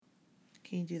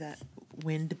Can you do that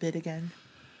wind bit again?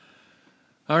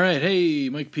 All right, hey,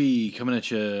 Mike P. coming at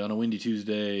you on a windy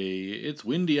Tuesday. It's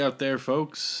windy out there,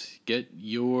 folks. Get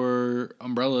your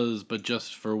umbrellas, but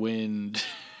just for wind.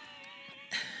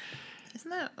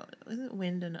 Isn't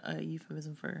wind a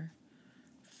euphemism for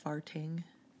farting?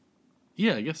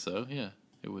 Yeah, I guess so. Yeah,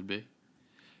 it would be.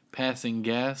 Passing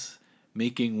gas,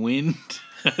 making wind.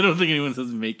 I don't think anyone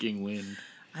says making wind.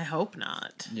 I hope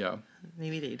not. Yeah.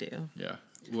 Maybe they do. Yeah.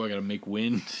 Ooh, I gotta make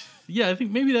wind. Yeah, I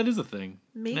think maybe that is a thing.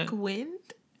 Make wind?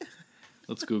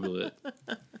 Let's Google it.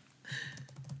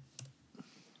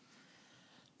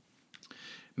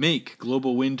 Make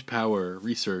global wind power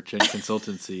research and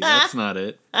consultancy. That's not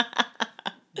it.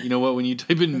 You know what? When you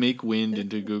type in "make wind"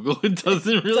 into Google, it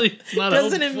doesn't really. It's not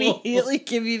doesn't helpful. immediately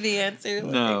give you the answer you're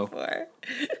No. looking for.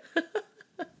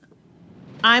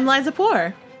 I'm Liza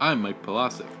Poor. I'm Mike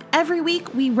Polasic. Every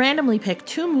week, we randomly pick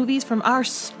 2 movies from our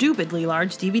stupidly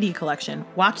large DVD collection,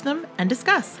 watch them, and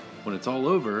discuss. When it's all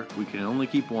over, we can only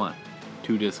keep one.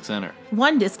 2 discs enter.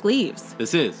 1 disc leaves.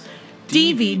 This is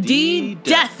DVD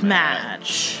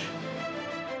Deathmatch.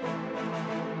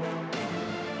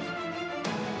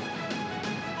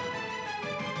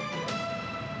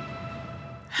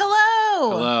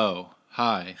 Hello. Hello.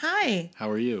 Hi. Hi. How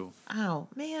are you? Oh,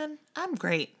 man. I'm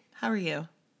great. How are you?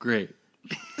 Great.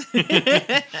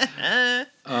 We're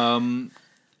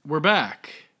back.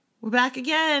 We're back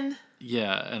again.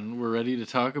 Yeah, and we're ready to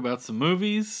talk about some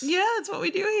movies. Yeah, that's what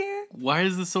we do here. Why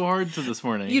is this so hard to this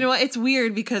morning? You know what? It's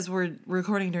weird because we're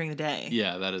recording during the day.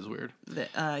 Yeah, that is weird.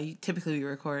 Typically, we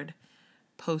record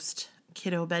post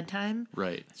kiddo bedtime.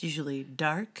 Right. It's usually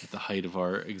dark. The height of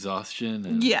our exhaustion.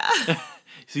 And Yeah.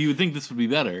 So you would think this would be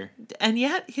better. And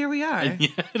yet, here we are. And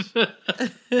yet,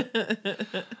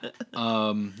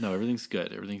 no, everything's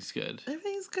good. Everything's good.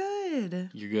 Everything's good.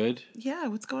 You're good? Yeah,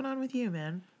 what's going on with you,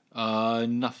 man?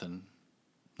 Nothing.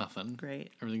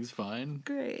 Great. Everything's fine.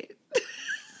 Great. Do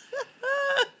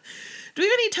we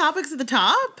have any topics at the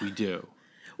top? We do.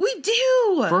 We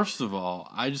do. First of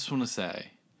all, I just want to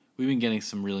say we've been getting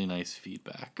some really nice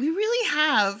feedback. We really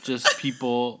have. Just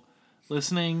people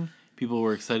listening. People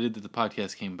were excited that the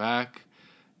podcast came back.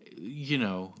 You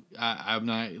know, I'm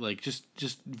not like just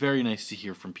very nice to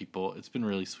hear from people. It's been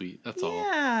really sweet. That's all.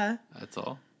 Yeah. That's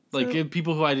all. Like if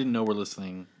people who I didn't know were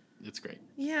listening. It's great.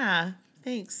 Yeah.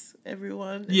 Thanks,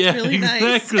 everyone. It's yeah, really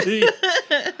exactly.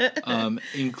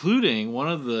 Including one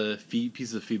of the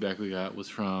pieces of feedback we got was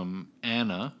from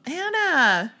Anna.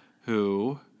 Anna.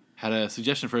 Who had a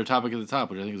suggestion for a topic at the top,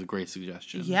 which I think is a great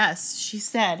suggestion. Yes, she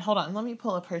said, hold on, let me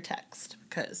pull up her text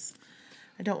because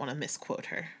I don't want to misquote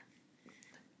her.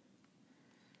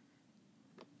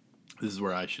 This is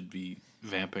where I should be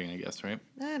vamping, I guess, right?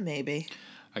 Maybe.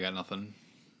 I got nothing.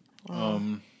 Wow.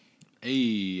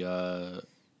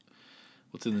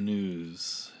 What's in the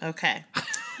news? Okay.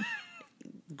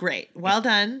 Great. Well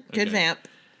done. Good Okay. vamp.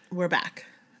 We're back.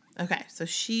 Okay, so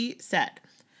she said,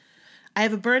 I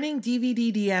have a burning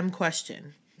DVD DM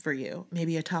question for you,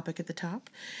 maybe a topic at the top,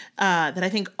 that I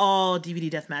think all DVD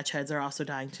Deathmatch heads are also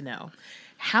dying to know.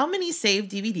 How many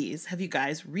saved DVDs have you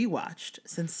guys rewatched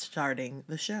since starting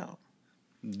the show?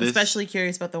 Especially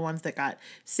curious about the ones that got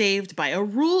saved by a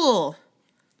rule.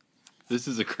 This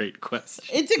is a great question.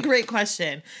 It's a great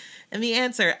question. And the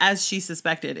answer, as she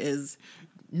suspected, is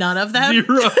none of them. 0.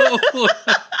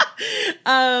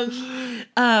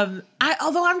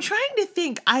 Although I'm trying to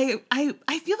think, I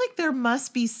feel like there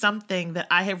must be something that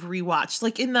I have rewatched.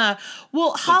 Like in the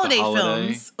holiday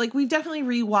films. Like we've definitely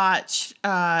rewatched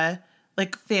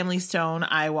like Family Stone,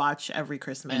 I watch every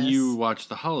Christmas. And you watch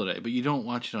The Holiday, but you don't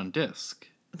watch it on disc.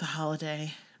 The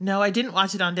Holiday. No, I didn't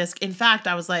watch it on disc. In fact,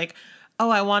 I was like, oh,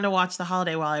 I want to watch The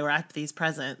Holiday while I wrap these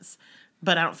presents,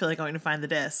 but I don't feel like going to find the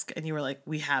disc. And you were like,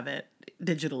 we have it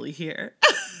digitally here.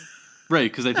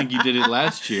 Right, because I think you did it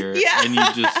last year. Yeah. And you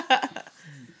just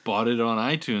bought it on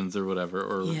iTunes or whatever.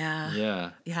 Or Yeah,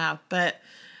 but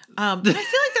I feel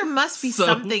like there must be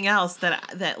something else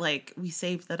that like we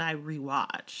saved that I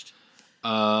rewatched.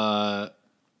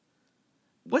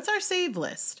 What's our save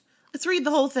list? Let's read the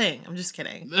whole thing. I'm just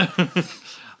kidding.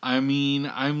 I mean,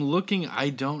 I'm looking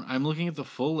at the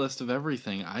full list of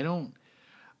everything. I don't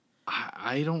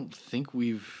think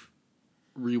we've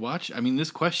rewatched. I mean,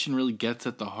 this question really gets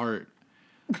at the heart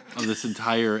of this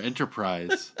entire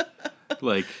enterprise.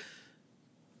 Like,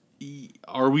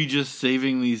 are we just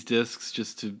saving these discs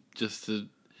just to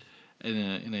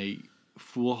in a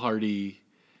foolhardy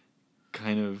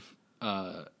kind of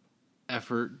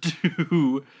effort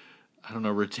to I don't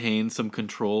know, retain some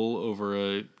control over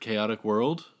a chaotic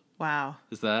world? Wow.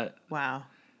 Is that? Wow.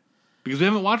 Because we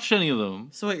haven't watched any of them.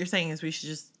 So what you're saying is we should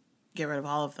just get rid of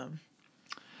all of them.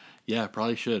 Yeah,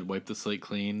 probably should wipe the slate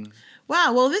clean.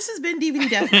 Wow, well, this has been DVD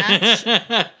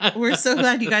Deathmatch. We're so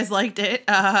glad you guys liked it.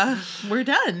 We're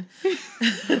done.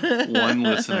 One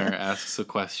listener asks a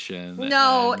question.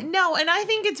 No, and I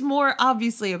think it's more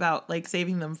obviously about like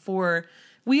saving them for.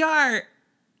 We are.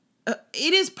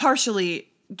 It is partially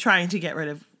trying to get rid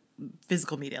of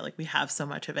physical media. Like we have so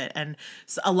much of it, and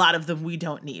a lot of them we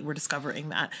don't need. We're discovering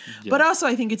that. Yeah. But also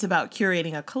I think it's about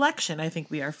curating a collection. I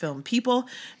think we are film people,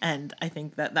 and I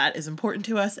think that is important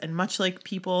to us. And much like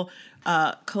people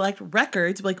collect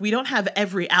records, like we don't have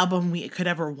every album we could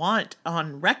ever want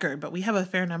on record, but we have a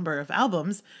fair number of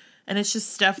albums, and it's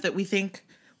just stuff that we think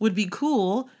would be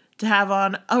cool to have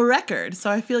on a record.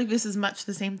 So I feel like this is much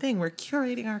the same thing. We're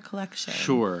curating our collection.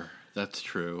 Sure, that's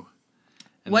true.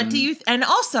 And What do you... and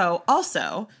also,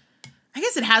 I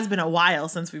guess it has been a while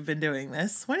since we've been doing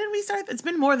this. When did we start? It's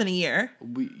been more than a year.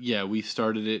 We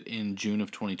started it in June of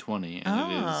 2020,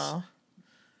 and it is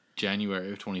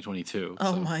January of 2022.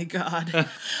 Oh my God.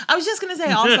 I was just going to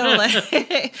say also,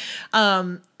 like,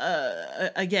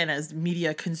 again, as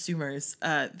media consumers,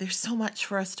 there's so much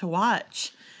for us to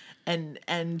watch.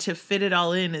 And to fit it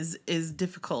all in is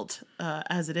difficult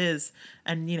as it is,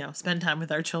 and spend time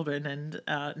with our children and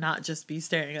not just be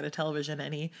staring at a television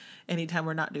anytime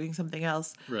we're not doing something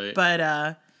else. Right. But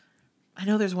I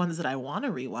know there's ones that I want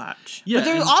to rewatch. Yeah, but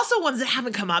there's also ones that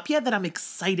haven't come up yet that I'm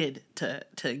excited to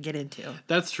get into.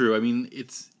 That's true. I mean,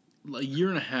 it's a year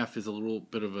and a half is a little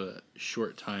bit of a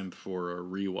short time for a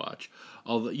rewatch.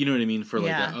 Although, you know what I mean? For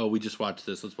like, we just watched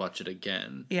this, let's watch it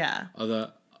again. Yeah.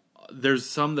 There's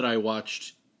some that I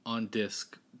watched on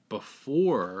disc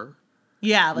before.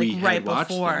 Yeah, like we right had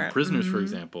before. Them. Prisoners, for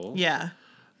example. Yeah.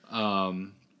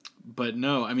 But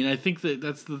no, I mean, I think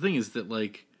that's the thing is that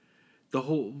like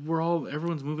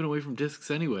everyone's moving away from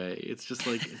discs anyway. It's just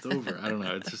like, it's over. I don't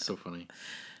know. It's just so funny.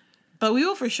 But we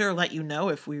will for sure let you know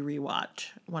if we rewatch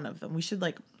one of them. We should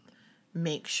like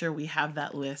make sure we have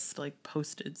that list like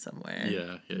posted somewhere.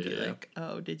 Yeah. Like,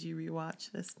 oh, did you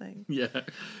rewatch this thing? Yeah.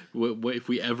 If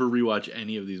we ever rewatch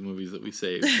any of these movies that we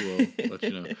saved, we'll let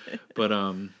you know. But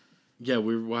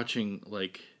we're watching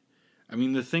like, I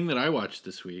mean, the thing that I watched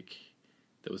this week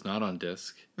that was not on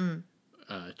disc,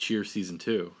 Cheer season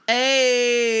 2.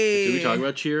 Hey, did we talk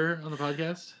about Cheer on the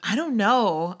podcast? I don't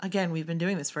know. Again, we've been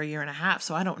doing this for a year and a half,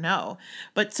 so I don't know.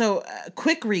 But so,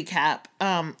 quick recap.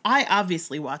 I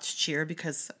obviously watched Cheer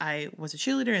because I was a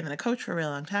cheerleader and then a coach for a really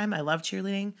long time. I love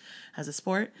cheerleading as a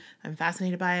sport. I'm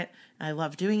fascinated by it. I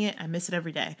love doing it. I miss it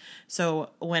every day. So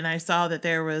when I saw that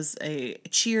there was a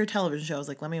Cheer television show, I was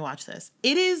like, let me watch this.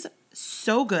 It is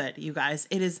so good, you guys.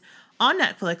 It is on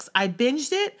Netflix. I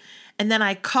binged it. And then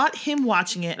I caught him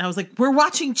watching it, and I was like, we're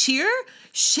watching Cheer?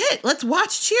 Shit, let's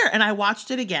watch Cheer. And I watched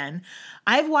it again.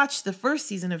 I've watched the first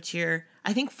season of Cheer,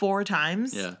 I think 4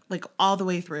 times, like all the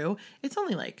way through. It's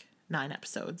only like 9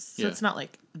 episodes, so it's not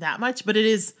like that much, but it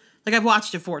is, like I've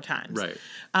watched it 4 times. Right.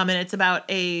 And it's about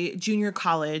a junior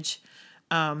college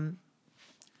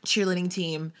cheerleading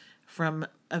team from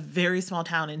a very small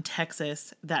town in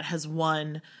Texas that has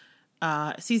won...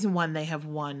 season 1, they have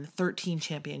won 13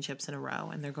 championships in a row,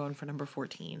 and they're going for number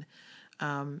 14.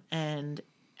 And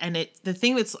the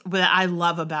thing that I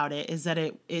love about it is that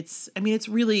it's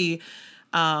really,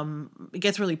 it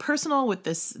gets really personal with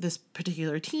this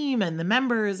particular team and the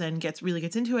members, and gets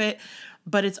into it,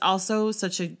 but it's also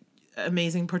such a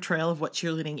amazing portrayal of what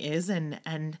cheerleading is, and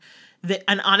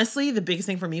honestly, the biggest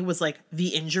thing for me was like the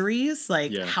injuries,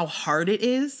 like how hard it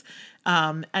is.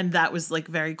 And that was like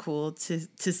very cool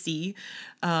to see.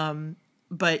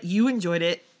 But you enjoyed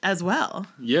it as well.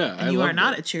 Yeah. And you are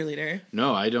not a cheerleader.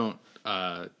 No, I don't.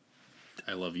 I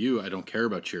love you. I don't care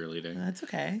about cheerleading. That's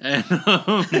okay.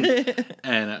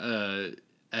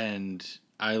 And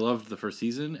I loved the first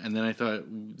season, and then I thought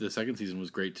the second season was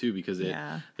great too because they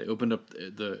opened up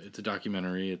it's a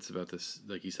documentary. It's about this,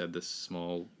 like you said, this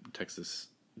small Texas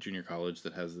junior college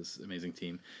that has this amazing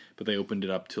team, but they opened it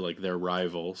up to like their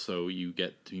rival, so you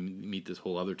get to meet this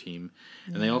whole other team.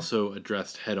 And they also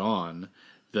addressed head on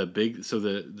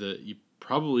you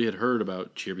probably had heard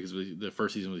about Cheer because the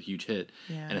first season was a huge hit,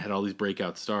 and it had all these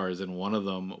breakout stars, and one of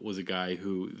them was a guy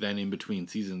who then in between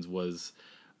seasons was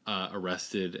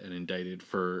arrested and indicted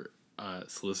for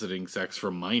soliciting sex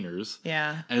from minors.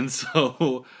 And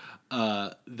so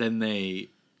then they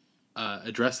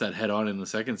address that head on in the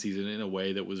second season in a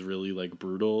way that was really like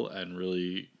brutal and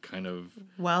really kind of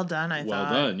well done. I thought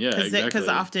well done, yeah, exactly. Because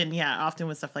often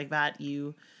with stuff like that,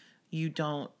 you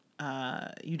don't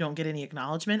you don't get any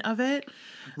acknowledgement of it.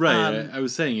 Right. I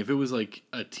was saying if it was like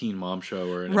a teen mom show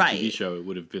or an Right. MTV show, it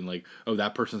would have been like, oh,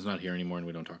 that person's not here anymore and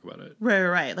we don't talk about it.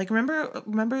 Right. Like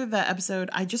remember the episode,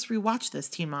 I just rewatched this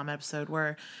Teen Mom episode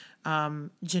where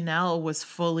Janelle was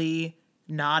fully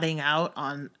nodding out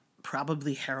on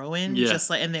probably heroin, Yeah.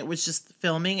 and it was just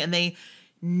filming, and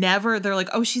they're like,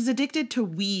 oh, she's addicted to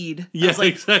weed. Yeah,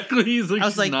 exactly. He's like, I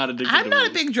was she's like, not addicted I'm to not weed.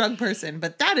 a big drug person,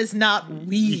 but that is not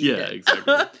weed. Yeah,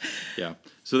 exactly. Yeah.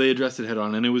 So they addressed it head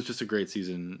on, and it was just a great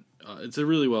season. It's a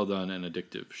really well done and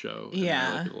addictive show. And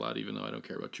Yeah. I like it a lot, even though I don't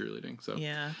care about cheerleading. So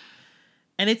Yeah.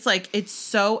 And it's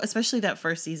so, especially that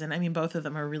first season. I mean, both of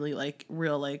them are really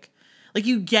real,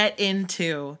 you get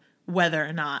into whether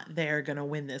or not they're going to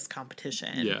win this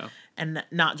competition. Yeah. And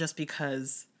not just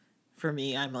because, for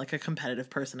me, I'm like a competitive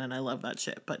person and I love that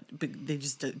shit, but they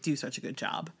just do such a good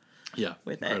job. Yeah,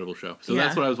 with it. incredible show. So Yeah.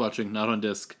 that's what I was watching, not on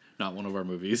disc, not one of our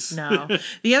movies. No.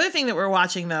 The other thing that we're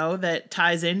watching, though, that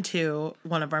ties into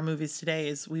one of our movies today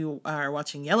is we are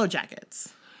watching Yellow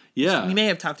Jackets. Yeah. We may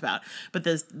have talked about, but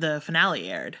the finale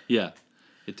aired. Yeah,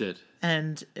 it did.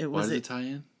 And it Why was did it tie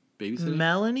in? Babysitting?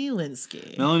 Melanie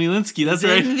Linsky. Melanie Linsky, that's in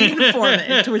right. The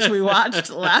Informant, which we watched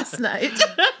last night.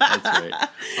 That's right.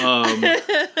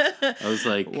 I was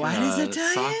like, Why does it tie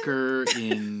in? soccer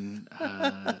in...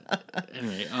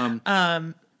 anyway,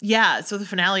 Yeah, so the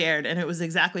finale aired, and it was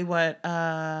exactly what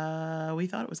we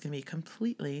thought it was going to be.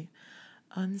 Completely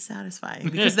unsatisfying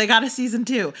because they got a season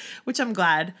 2, which I'm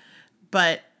glad,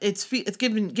 but it's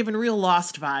given real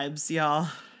Lost vibes, y'all.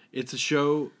 it's a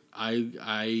show, I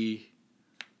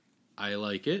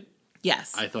like it.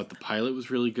 Yes. I thought the pilot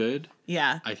was really good.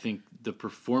 Yeah. I think the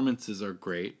performances are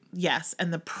great. Yes,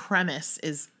 and the premise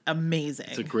is amazing.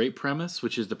 It's a great premise,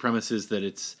 the premise is that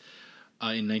it's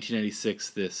in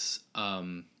 1996, this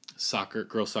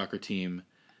girls soccer team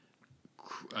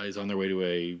is on their way to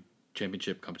a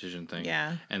championship competition thing.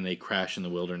 Yeah. And they crash in the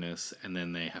wilderness, and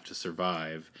then they have to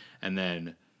survive. And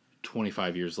then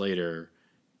 25 years later,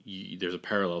 there's a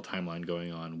parallel timeline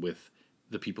going on with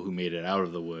the people who made it out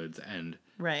of the woods and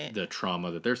right. the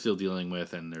trauma that they're still dealing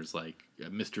with, and there's like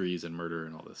mysteries and murder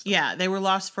and all this stuff. Yeah, they were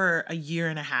lost for a year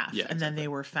and a half, Yeah, and then exactly. they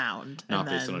were found. Not and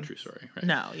based then, on a true story, right?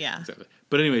 No, yeah. Exactly.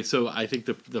 But anyway, so I think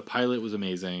the pilot was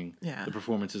amazing. Yeah. The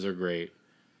performances are great.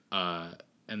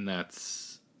 And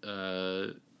that's...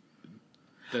 Well,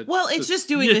 it's just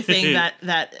doing the thing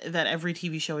that every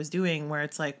TV show is doing, where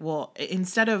it's like, well,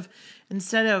 instead of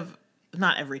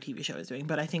not every TV show is doing,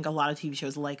 but I think a lot of TV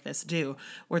shows like this do,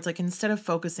 where it's like instead of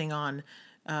focusing on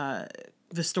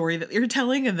the story that you're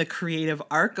telling and the creative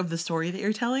arc of the story that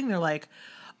you're telling, they're like,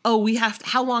 oh,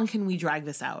 how long can we drag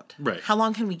this out? Right. How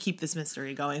long can we keep this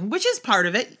mystery going? Which is part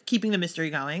of it, keeping the mystery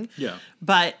going. Yeah.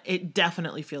 But it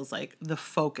definitely feels like the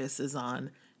focus is on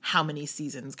how many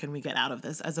seasons can we get out of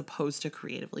this, as opposed to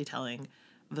creatively telling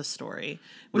the story,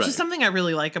 which Right. is something I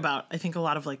really like about, I think, a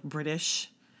lot of like British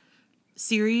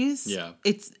series. Yeah.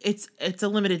 It's a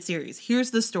limited series. Here's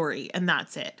the story and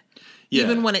that's it. Yeah.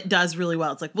 Even when it does really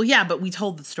well, it's like, well, yeah, but we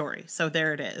told the story, so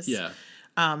there it is. Yeah.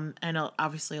 And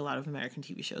obviously a lot of American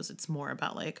TV shows, it's more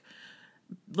about like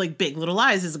Big Little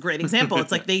Lies is a great example.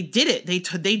 It's like they did it. They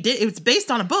did. It's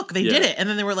based on a book. They did Yeah. it, and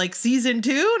then they were like season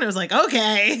 2, and it was like,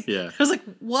 okay. Yeah. I was like,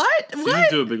 what? Season What?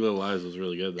 2 of Big Little Lies was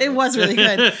really good, though. It was really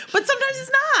good, but sometimes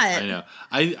it's not. I know.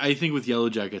 I think with Yellow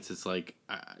Jackets, it's like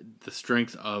the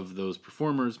strength of those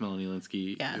performers, Melanie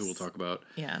Linsky, Yes. who we'll talk about,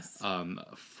 Yes.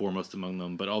 foremost among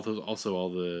them, but also all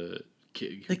the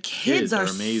Kids are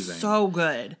amazing. so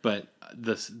good. But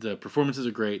the performances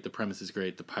are great, the premise is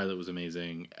great, the pilot was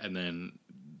amazing, and then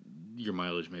your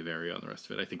mileage may vary on the rest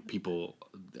of it. I think people,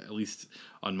 at least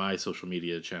on my social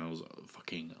media channels,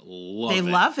 fucking love it. They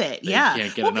love it. They Yeah.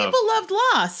 can't get Well, enough. people loved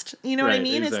Lost. You know what I Right,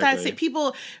 mean? exactly. It's that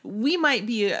people. We might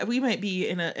be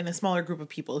in a smaller group of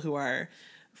people who are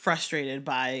frustrated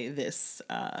by this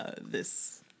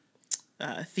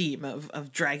theme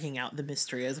of dragging out the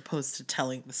mystery as opposed to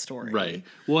telling the story. Right.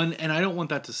 Well, and I don't want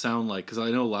that to sound like, because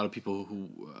I know a lot of people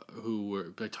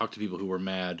I talked to people who were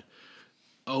mad.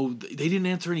 Oh, they didn't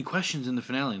answer any questions in the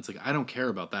finale. It's like, I don't care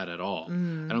about that at all.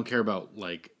 I don't care about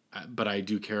but I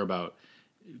do care about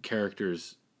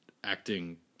characters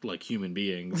acting like human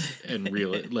beings and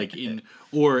real,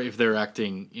 or if they're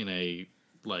acting in a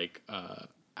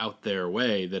out there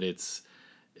way that it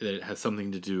has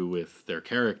something to do with their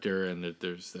character and that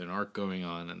there's an arc going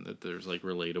on and that there's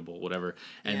relatable, whatever.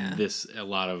 And Yeah. a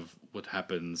lot of what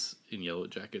happens in Yellow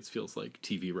Jackets feels like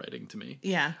TV writing to me.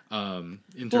 Yeah. In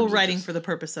terms Well, of writing just- for the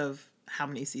purpose of how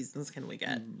many seasons can we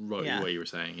get? What you were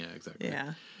saying. Yeah, exactly.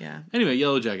 Yeah. Anyway,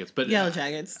 Yellow Jackets. But Yellow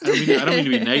Jackets. I don't mean to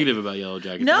be negative about Yellow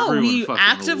Jackets. No, Everyone we fucking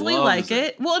actively loves like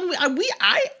it. Well, and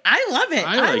I love it.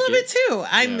 I I like love it too.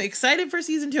 I'm Yeah. excited for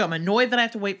season 2. I'm annoyed that I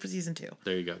have to wait for season 2.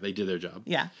 There you go. They did their job.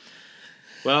 Yeah.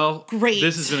 Well, Great.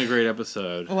 This has been a great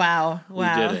episode. Wow. We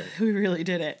did it. We really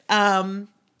did it.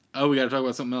 Oh, we got to talk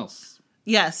about something else.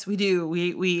 Yes, we do.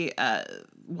 We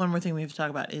one more thing we have to talk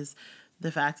about is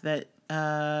the fact that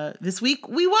this week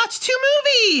we watched 2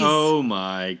 movies. Oh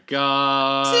my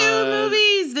god. 2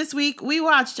 movies this week. We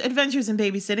watched Adventures in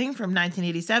Babysitting from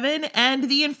 1987 and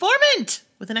The Informant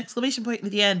with an exclamation point at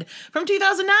the end from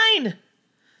 2009.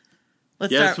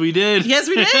 We did. Yes,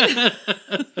 we did.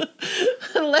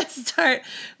 Let's start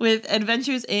with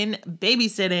Adventures in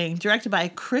Babysitting, directed by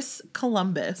Chris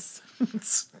Columbus.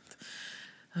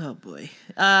 Oh boy.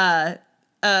 The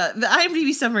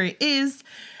IMDb summary is: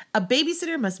 a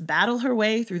babysitter must battle her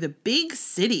way through the big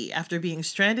city after being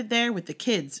stranded there with the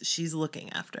kids she's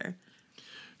looking after.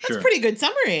 That's a pretty good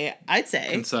summary, I'd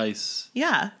say. Concise.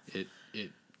 Yeah.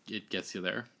 It gets you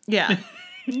there. Yeah.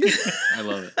 I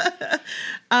love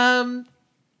it.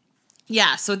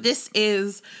 Yeah, so this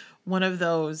is one of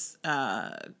those,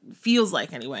 feels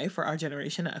like anyway, for our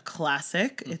generation, a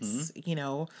classic.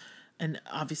 Mm-hmm. It's,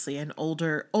 obviously an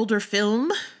older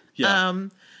film. Yeah.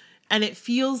 And it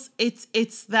feels,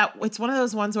 it's one of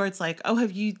those ones where it's like, oh,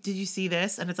 did you see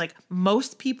this? And it's like,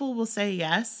 most people will say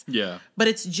yes. Yeah. But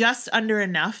it's just under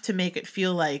enough to make it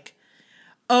feel like,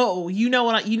 oh,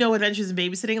 Adventures in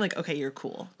Babysitting? Like, okay, you're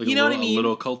cool. Like you know what I mean? A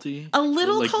little culty? A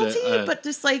little culty, but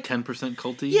just like... 10%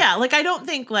 culty? Yeah, like, I don't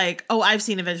think, like, oh, I've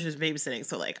seen Adventures in Babysitting,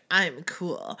 so, like, I'm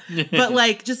cool. But,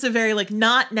 like, just a very, like,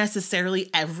 not necessarily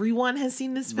everyone has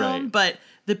seen this film, right.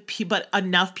 but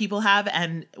enough people have,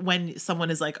 and when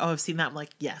someone is like, oh, I've seen that, I'm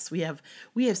like, yes, we have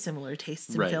similar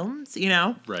tastes in films,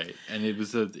 Right, and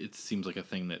it seems like a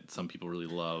thing that some people really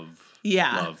loved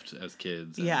as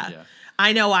kids. And, yeah.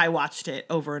 I know I watched it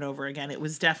over and over again.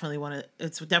 It's definitely one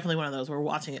of those where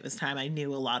watching it this time, I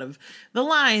knew a lot of the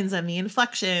lines and the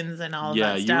inflections and all of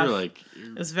that stuff. Yeah, you were like...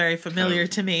 It was very familiar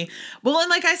to me. Well, and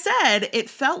like I said, it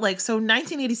felt like, so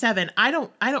 1987, I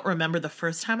don't remember the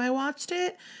first time I watched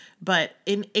it, but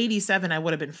in 87, I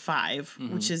would have been 5,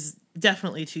 which is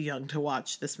definitely too young to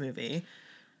watch this movie.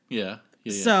 Yeah.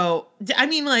 So, I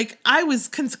mean, like, I was,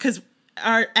 because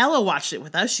Ella watched it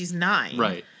with us. She's 9.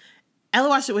 Right. Ella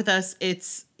watched it with us.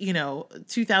 It's,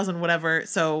 2000 whatever.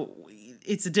 So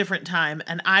it's a different time.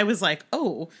 And I was like,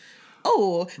 oh,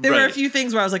 there were a few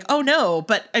things where I was like, oh no,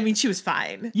 but I mean, she was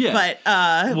fine. Yeah.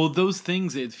 But, well, those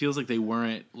things, it feels like they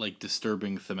weren't like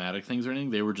disturbing thematic things or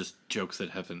anything. They were just jokes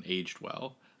that haven't aged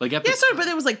well. Like at but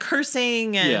there was like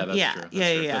cursing and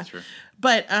That's true.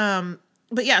 But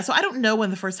yeah, so I don't know when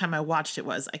the first time I watched it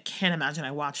was. I can't imagine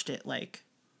I watched it like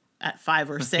at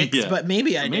 5 or 6, but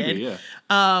maybe I did. Yeah.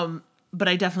 But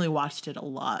I definitely watched it a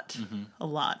lot. A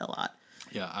lot.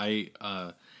 Yeah,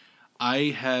 I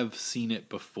have seen it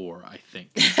before, I think.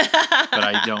 But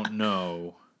I don't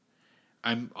know.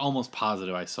 I'm almost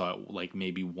positive I saw it like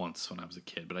maybe once when I was a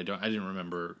kid, but I didn't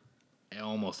remember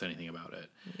almost anything about it.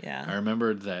 Yeah. I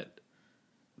remembered that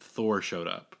Thor showed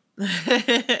up.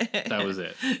 That was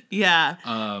it. Yeah.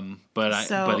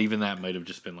 But even that might have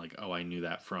just been like, oh, I knew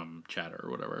that from chatter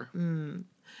or whatever.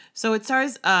 So it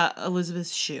stars Elizabeth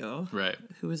Shue, right,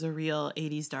 who was a real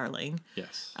 80s darling.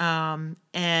 Yes.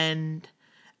 And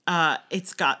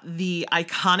it's got the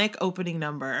iconic opening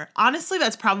number. Honestly,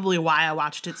 that's probably why I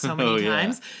watched it so many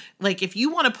times. Like, if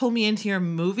you want to pull me into your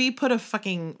movie, put a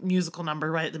fucking musical number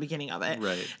right at the beginning of it.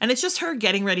 Right. And it's just her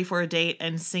getting ready for a date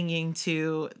and singing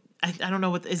to, I don't know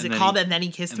what, is it called? And Then He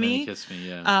Kissed Me? Then He Kissed Me,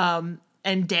 yeah.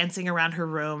 And dancing around her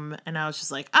room. And I was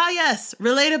just like, yes,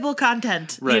 relatable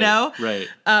content, Right.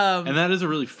 And that is a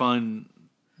really fun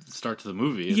start to the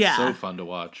movie. It's so fun to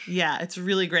watch. Yeah, it's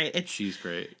really great. She's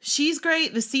great. She's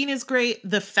great. The scene is great.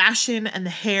 The fashion and the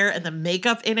hair and the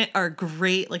makeup in it are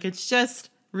great. Like, it's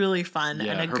just really fun.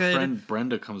 Yeah, and her friend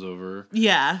Brenda comes over.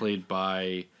 Yeah. Played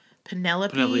by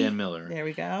Penelope Ann Miller. There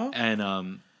we go.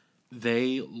 And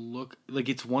they look like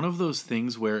it's one of those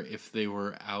things where if they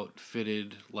were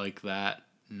outfitted like that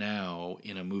now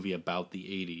in a movie about the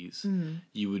 80s,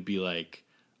 you would be like,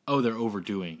 oh, they're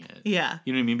overdoing it. Yeah.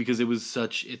 You know what I mean? Because it's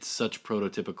such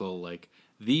prototypical, like,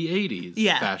 the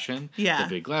 80s fashion. Yeah. The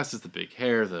big glasses, the big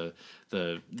hair, the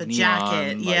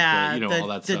neon, jacket, all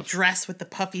that stuff. The dress with the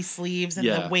puffy sleeves and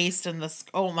the waist and the,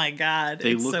 oh my God.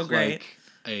 They it's look so great.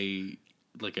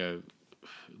 like the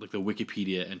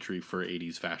Wikipedia entry for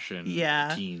 80s fashion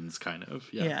teens, kind of.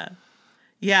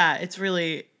 Yeah, it's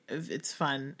really, It's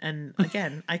fun. And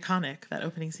again, iconic. That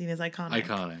opening scene is iconic.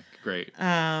 Iconic. Great.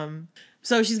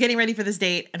 So she's getting ready for this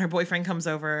date, and her boyfriend comes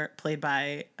over, played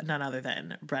by none other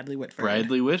than Bradley Whitford.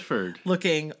 Bradley Whitford.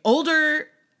 Looking older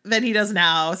than he does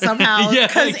now, somehow, Yeah,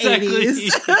 because exactly.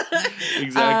 80s.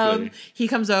 Exactly. He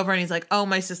comes over and he's like, oh,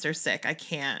 my sister's sick.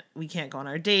 We can't go on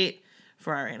our date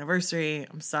for our anniversary.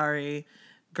 I'm sorry.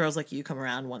 Girls like you come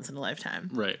around once in a lifetime.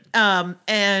 Right.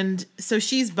 And so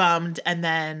she's bummed, and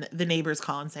then the neighbors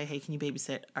call and say, hey, can you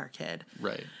babysit our kid?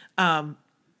 Right.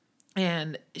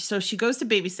 And so she goes to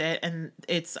babysit, and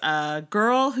it's a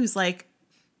girl who's like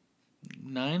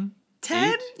 9?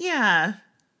 10? 8? Yeah.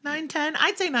 9, 10?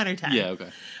 I'd say 9 or 10. Yeah, okay.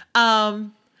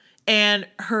 And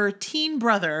her teen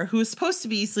brother, who is supposed to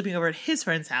be sleeping over at his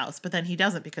friend's house, but then he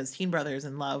doesn't because teen brother is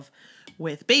in love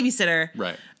with babysitter.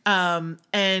 Right.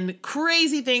 And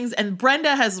crazy things. And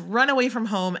Brenda has run away from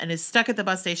home and is stuck at the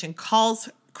bus station, calls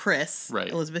Chris, Right.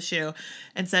 Elizabeth Shue,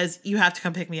 and says, you have to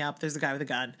come pick me up. There's a guy with a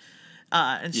gun.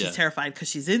 And she's terrified because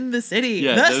she's in the city.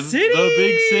 Yeah, the city! The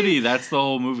big city. That's the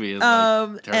whole movie. Is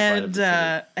like terrified of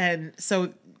the city. And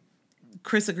so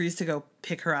Chris agrees to go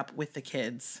pick her up with the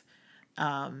kids.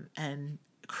 And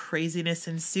craziness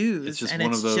ensues. It's just and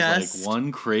one of those like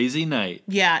one crazy night.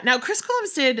 Yeah. Now Chris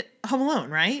Columbus did Home Alone,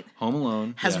 right? Home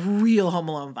Alone Has real Home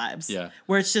Alone vibes. Yeah.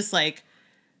 Where it's just like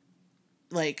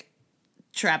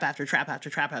trap after trap after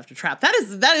trap after trap. That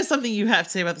is something you have to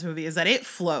say about this movie, is that it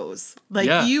flows. Like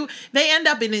they end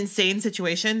up in insane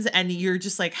situations and you're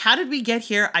just like, how did we get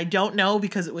here? I don't know,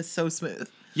 because it was so smooth.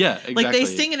 Yeah, exactly. Like they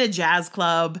sing in a jazz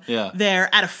club. Yeah.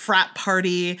 They're at a frat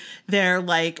party. They're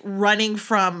like running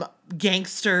from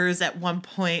gangsters at one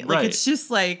point. Like it's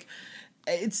just like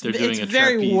it's very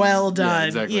trapeze. well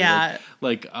done. Yeah, exactly. Yeah.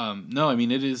 No, I mean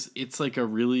it's like a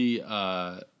really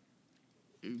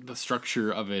the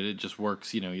structure of it just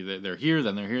works. You know, they're here,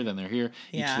 then they're here, then they're here.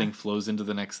 Each thing flows into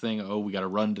the next thing. Oh, we got to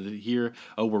run to here.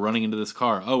 Oh, we're running into this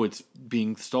car. Oh, it's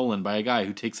being stolen by a guy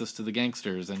who takes us to the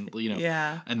gangsters, and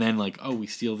and then like, oh, we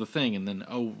steal the thing, and then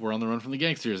oh, we're on the run from the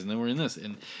gangsters, and then we're in this,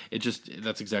 and it just,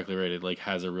 that's exactly right. It like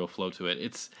has a real flow to it.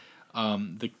 It's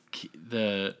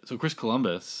so Chris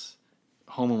Columbus,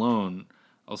 Home Alone,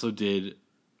 also did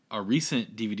a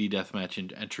recent DVD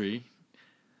deathmatch entry,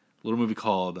 a little movie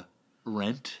called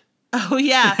Rent. Oh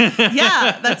yeah,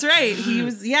 yeah, that's right. He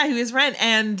was Rent,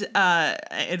 and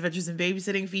Adventures in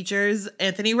Babysitting features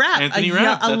Anthony Rapp,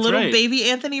 a little baby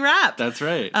Anthony Rapp. That's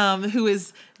right. Who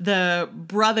is the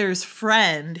brother's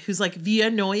friend, who's like the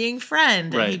annoying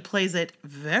friend, and he plays it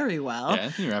very well. Yeah,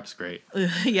 Anthony Rapp's great.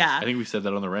 Yeah, I think we said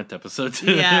that on the Rent episode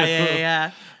too.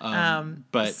 Yeah.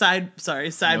 But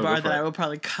sidebar that I will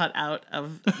probably cut out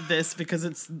of this because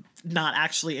it's not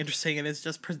actually interesting and it's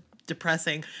just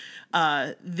depressing.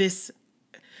 According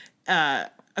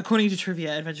to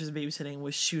trivia, Adventures in Babysitting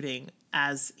was shooting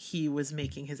as he was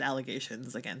making his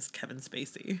allegations against Kevin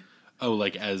Spacey. Oh,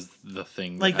 like as the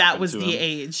thing. Like that was the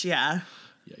age, yeah.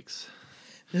 Yikes.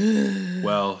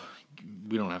 Well,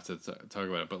 we don't have to talk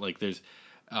about it, but like there's,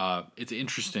 it's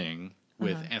interesting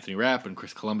with Anthony Rapp and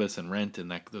Chris Columbus and Rent and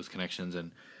those connections,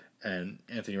 and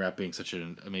Anthony Rapp being such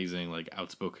an amazing, like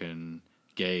outspoken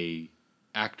gay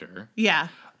actor. Yeah.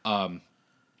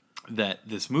 That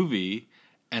this movie,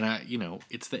 and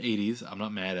it's the 80s. I'm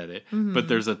not mad at it, but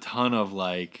there's a ton of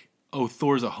like, oh,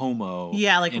 Thor's a homo.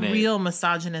 Yeah, like real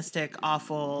misogynistic,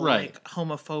 awful, like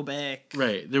homophobic.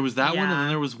 Right. There was that one, and then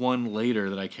there was one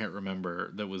later that I can't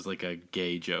remember that was like a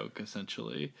gay joke,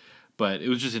 essentially. But it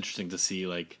was just interesting to see,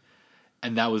 like,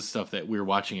 and that was stuff that we were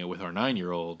watching it with our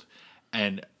 9-year-old,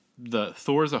 and the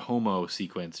Thor's a homo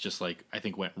sequence just like I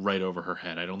think went right over her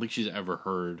head. I don't think she's ever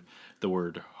heard the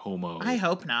word homo. I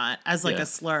hope not, as like a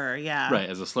slur. Yeah, right,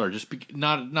 as a slur. Just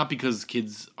not because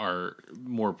kids are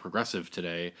more progressive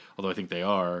today, although I think they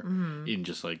are in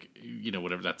just like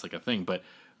whatever, that's like a thing. But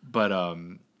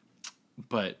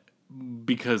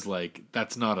because like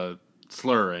that's not a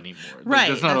slur anymore. Right.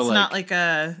 That's not like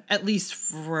a, at least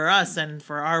for us and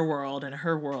for our world and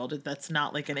her world, that's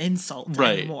not like an insult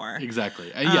anymore.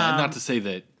 Exactly. Not to say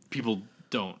that people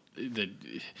don't. Not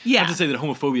to say that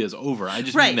homophobia is over. I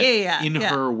just mean that in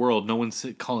her world, no one's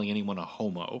calling anyone a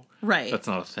homo. Right. That's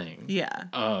not a thing. Yeah.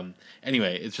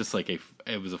 Anyway, it's just like it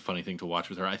was a funny thing to watch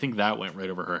with her. I think that went right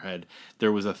over her head.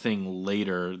 There was a thing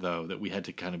later though that we had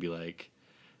to kind of be like,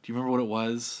 do you remember what it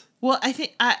was? Well, I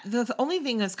think the only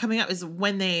thing that's coming up is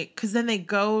when because then they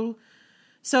go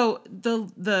So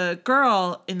the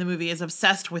girl in the movie is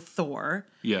obsessed with Thor.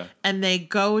 Yeah. And they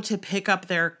go to pick up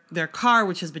their car,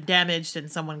 which has been damaged,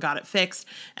 and someone got it fixed.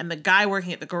 And the guy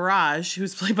working at the garage,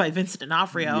 who's played by Vincent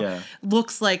D'Onofrio,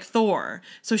 looks like Thor.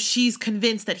 So she's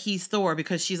convinced that he's Thor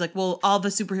because she's like, well, all the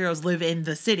superheroes live in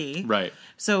the city. Right.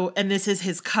 So, and this is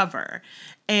his cover.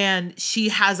 And she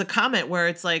has a comment where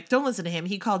it's like, don't listen to him.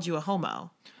 He called you a homo.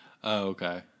 Oh,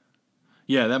 okay.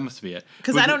 Yeah, that must be it.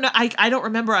 Because I don't know. I don't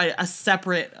remember a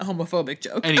separate homophobic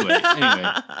joke. Anyway,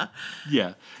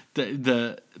 yeah. But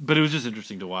it was just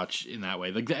interesting to watch in that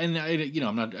way. Like, and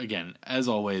I'm not, again, as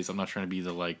always, I'm not trying to be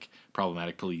the like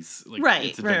problematic police. Like, right,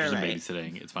 it's Adventures in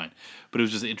Babysitting. It's fine. But it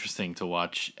was just interesting to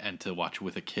watch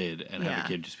with a kid and have a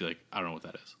kid just be like, I don't know what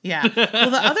that is. Yeah.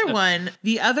 Well, the other one,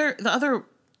 the other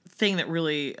thing that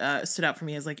really stood out for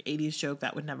me as like 80s joke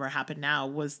that would never happen now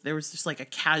was there was just like a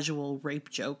casual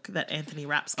rape joke that Anthony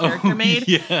Rapp's character made,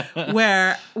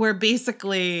 where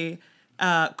basically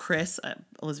Chris,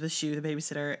 Elizabeth Shue, the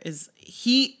babysitter,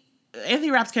 Anthony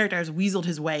Rapp's character has weaseled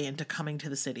his way into coming to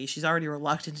the city. She's already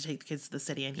reluctant to take the kids to the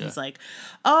city, and he's like,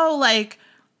 oh, like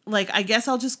I guess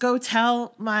I'll just go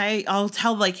tell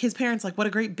like his parents like what a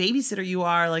great babysitter you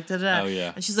are, like da da. Oh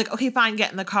yeah. And she's like, okay, fine,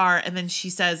 get in the car. And then she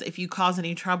says, if you cause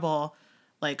any trouble,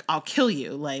 like I'll kill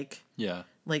you, like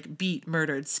beat,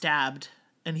 murdered, stabbed.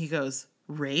 And he goes,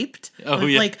 raped? Oh,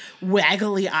 with like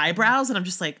waggly eyebrows, and I'm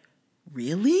just like,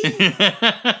 really?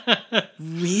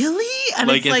 Really? And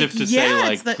like it's as if to say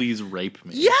like, please rape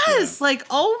me. Yes, like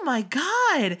oh my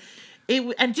god.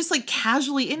 And just like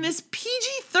casually in this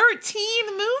PG-13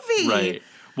 movie. Right.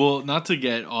 Well, not to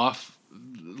get off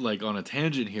like on a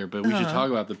tangent here, but we should talk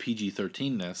about the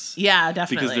PG-13-ness. Yeah,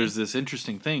 definitely. Because there's this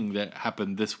interesting thing that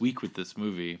happened this week with this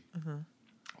movie,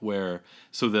 where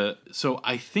so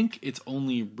I think it's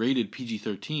only rated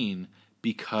PG-13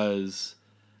 because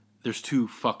there's 2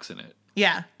 fucks in it.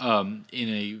 Yeah. In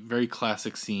a very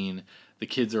classic scene. The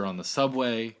kids are on the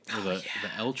subway or the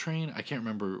L train. I can't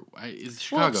remember. It's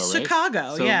Chicago, right?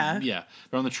 Chicago, so, yeah. Yeah,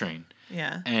 they're on the train.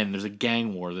 Yeah. And there's a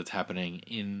gang war that's happening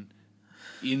in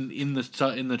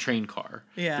the train car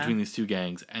between these 2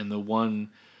 gangs, and the one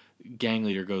gang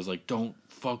leader goes like, "Don't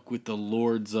fuck with the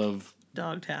lords of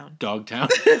Dogtown." Don't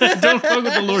fuck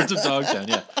with the lords of Dogtown.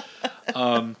 Yeah.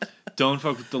 Don't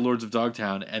fuck with the lords of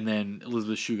Dogtown, and then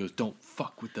Elizabeth Shue goes, "Don't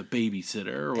fuck with the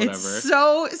babysitter," or whatever. It's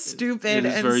so stupid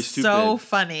and very stupid. So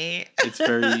funny. It's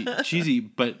very cheesy,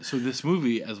 but so this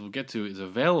movie, as we'll get to, is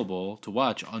available to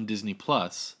watch on Disney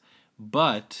Plus,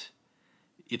 but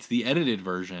it's the edited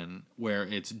version where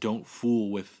it's "Don't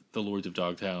fool with the lords of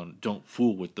Dogtown, don't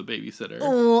fool with the babysitter."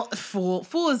 Oh,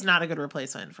 fool is not a good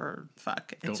replacement for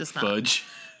fuck. It's just not. Fudge.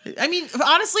 I mean,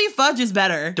 honestly, fudge is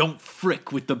better. Don't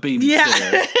frick with the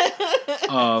babysitter.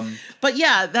 Yeah. But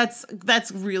yeah,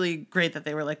 that's really great that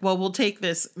they were like, well, we'll take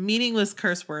this meaningless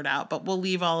curse word out, but we'll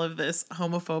leave all of this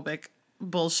homophobic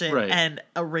bullshit and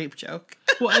a rape joke.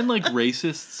 Well, and like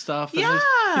racist stuff. And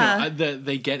yeah.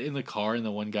 They get in the car, and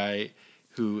the one guy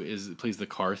who plays the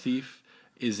car thief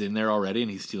is in there already,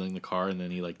 and he's stealing the car, and then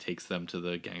he like takes them to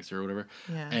the gangster or whatever.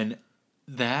 Yeah. And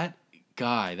that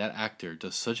actor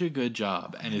does such a good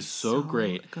job and is so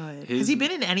great. Good. Has he been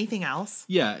in anything else?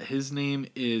 Yeah, his name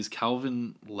is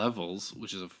Calvin Levels,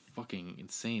 which is a fucking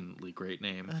insanely great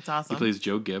name. That's awesome. He plays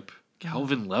Joe Gipp.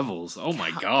 Calvin Levels. Oh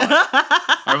my god.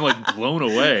 I'm like blown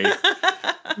away.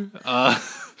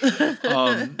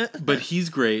 But he's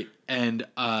great, and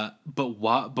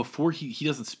before he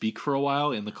doesn't speak for a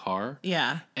while in the car.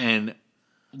 Yeah. And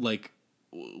like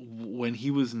when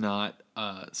he was not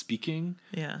speaking,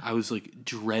 I was like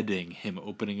dreading him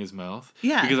opening his mouth.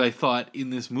 Yeah. Because I thought in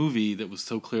this movie that was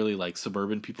so clearly like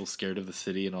suburban people scared of the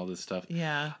city and all this stuff.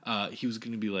 Yeah. He was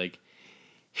going to be like,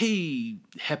 "Hey,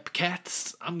 hep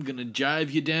cats, I'm going to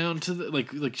jive you down to the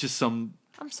like just some."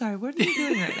 I'm sorry, what are you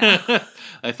doing right now?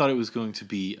 I thought it was going to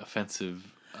be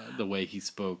offensive the way he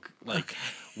spoke, like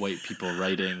white people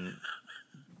writing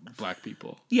black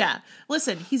people. Yeah.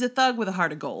 Listen, he's a thug with a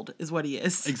heart of gold is what he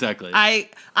is. Exactly.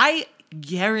 I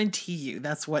guarantee you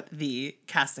that's what the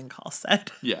casting call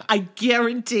said. Yeah. I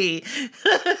guarantee.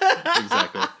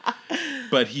 Exactly.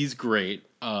 But he's great.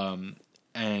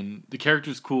 And the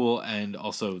character's cool, and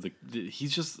also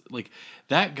he's just like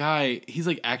that guy. He's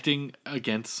like acting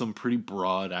against some pretty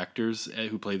broad actors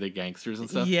who play the gangsters and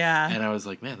stuff. Yeah, and I was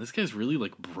like, man, this guy's really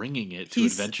like bringing it to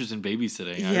Adventures in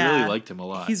Babysitting. I really liked him a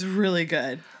lot. He's really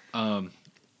good.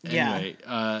 Anyway,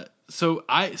 so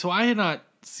I had not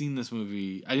seen this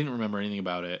movie. I didn't remember anything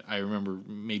about it. I remember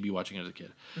maybe watching it as a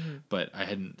kid, but I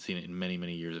hadn't seen it in many,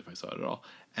 many years if I saw it at all.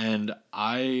 And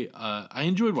I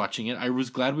enjoyed watching it. I was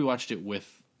glad we watched it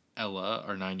with Ella,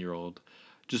 our 9-year-old,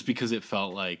 just because it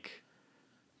felt like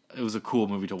it was a cool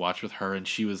movie to watch with her, and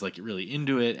she was like really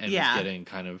into it and Yeah. was getting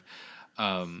kind of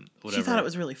whatever. She thought it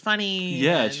was really funny.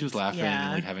 Yeah, and- she was laughing yeah.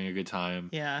 and like having a good time.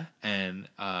 Yeah. And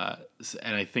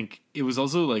I think it was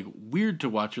also like weird to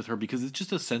watch with her because it's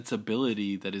just a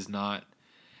sensibility that is not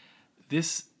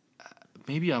this.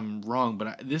 Maybe I'm wrong,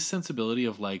 but this sensibility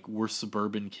of like we're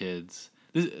suburban kids,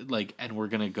 and we're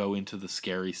gonna go into the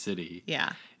scary city.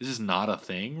 Yeah. Is just not a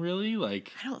thing, really.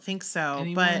 Like I don't think so,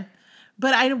 anymore?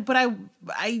 but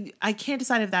I can't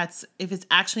decide if it's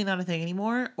actually not a thing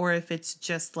anymore or if it's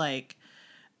just like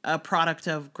a product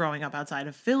of growing up outside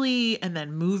of Philly and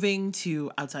then moving to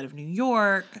outside of New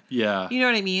York. yeah. You know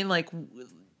what I mean? Like,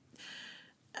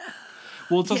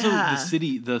 Well, it's also Yeah.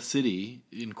 the city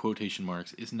in quotation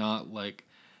marks is not like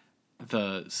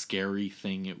the scary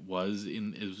thing it was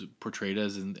portrayed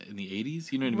as in the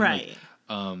 80s. You know what I mean?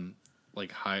 right.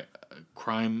 Like high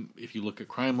crime. If you look at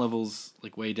crime levels,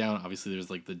 like way down, obviously there's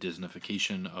like the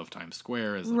Disneyfication of Times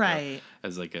Square as like Right.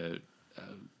 a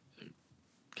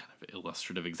kind of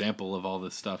illustrative example of all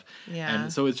this stuff. Yeah.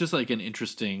 And so it's just like an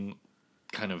interesting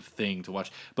kind of thing to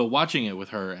watch. But watching it with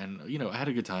her, and I had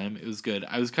a good time. It was good.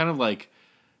 I was kind of like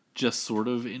just sort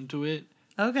of into it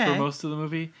Okay. for most of the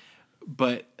movie,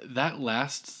 but that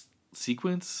last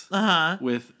sequence Uh-huh.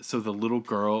 with the little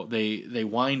girl, they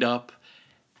wind up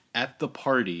at the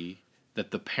party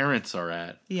that the parents are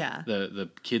at. Yeah. The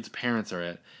kids' parents are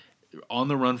at, on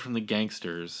the run from the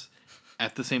gangsters,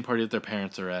 at the same party that their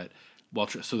parents are at.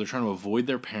 So they're trying to avoid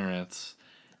their parents,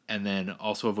 and then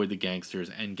also avoid the gangsters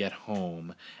and get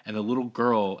home. And the little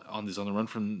girl on the run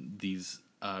from these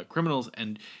criminals,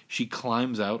 and she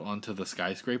climbs out onto the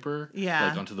skyscraper, Yeah.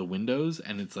 like onto the windows,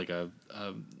 and it's like a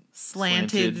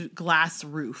Slanted glass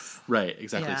roof. right,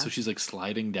 exactly. Yeah. So she's like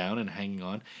sliding down and hanging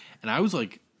on, and I was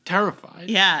like terrified.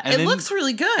 Yeah. And It then looks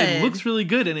really good. It looks really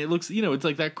good, and it looks, it's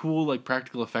like that cool like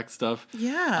practical effect stuff.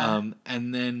 Yeah.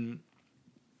 And then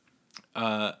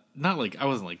not like I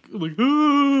wasn't like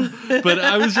 "Ah," but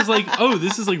I was just like, oh,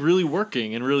 this is like really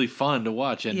working and really fun to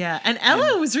watch. And yeah. And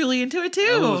Ella was really into it too.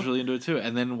 Ella was really into it too.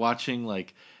 And then watching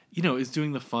like is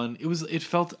doing the fun. It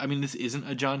felt. I mean, this isn't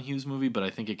a John Hughes movie, but I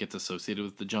think it gets associated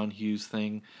with the John Hughes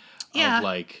thing Yeah. of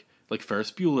like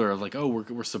Ferris Bueller of like, oh,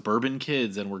 we're suburban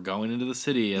kids and we're going into the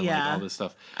city and like Yeah. all this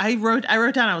stuff. I wrote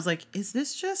down, I was like, is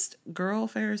this just Girl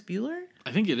Ferris Bueller?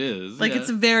 I think it is. Like, yeah. it's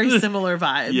very similar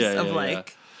vibes Yeah, of yeah,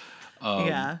 like,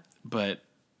 yeah. But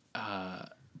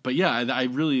yeah, I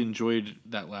really enjoyed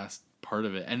that last part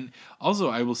of it. And also,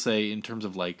 I will say, in terms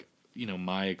of like,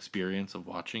 my experience of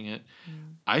watching it,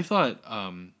 I thought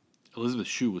Elizabeth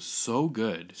Shue was so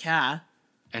good Yeah.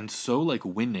 and so like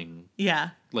winning, Yeah.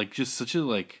 like just such a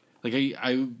like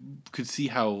I could see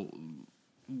how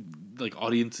like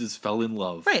audiences fell in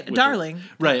love. Right. with Darling. her.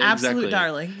 Right. Absolute exactly.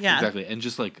 darling. Yeah. Exactly. And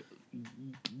just like,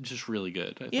 just really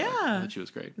good. I Yeah. thought she was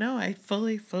great. No, I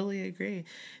fully agree.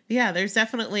 Yeah, there's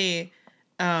definitely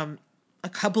a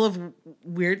couple of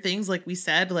weird things, like we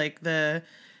said, like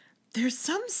there's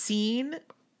some scene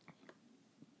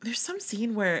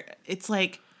where it's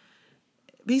like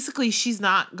basically she's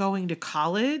not going to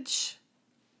college,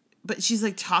 but she's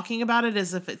like talking about it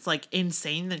as if it's like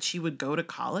insane that she would go to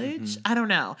college. I don't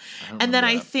know. And then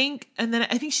I think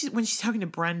when she's talking to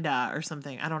Brenda or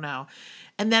something, I don't know.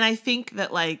 And then I think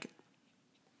that like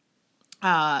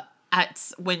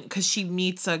because she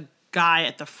meets a guy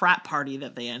at the frat party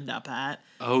that they end up at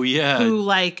Oh yeah. who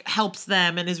like helps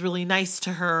them and is really nice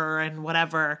to her and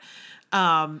whatever.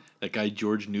 That guy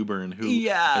George Newbern, who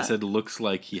Yeah. I said looks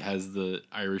like he has the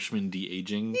Irishman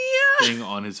de-aging Yeah. thing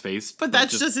on his face, But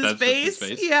that's just his face.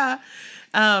 Yeah.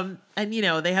 And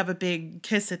they have a big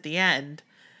kiss at the end.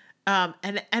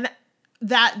 And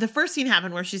that the first scene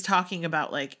happened where she's talking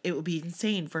about like it would be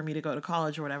insane for me to go to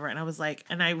college or whatever. And I was like,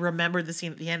 and I remembered the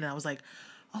scene at the end and I was like,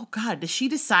 oh God, does she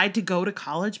decide to go to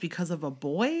college because of a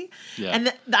boy? Yeah.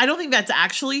 And I don't think that's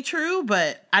actually true,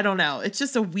 but I don't know. It's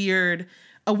just a weird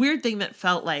thing that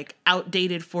felt like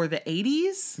outdated for the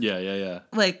 80s. Yeah.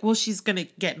 Like, well, she's going to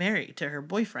get married to her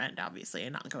boyfriend, obviously,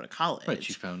 and not go to college. Right,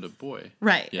 she found a boy.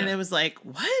 Right. Yeah. And it was like,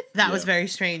 what? That was Yeah. very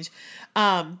strange.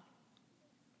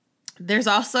 There's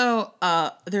also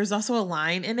a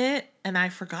line in it, and I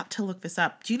forgot to look this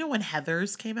up. Do you know when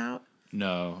Heathers came out?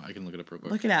 No, I can look it up real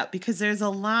quick. Look it up, because there's a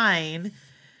line.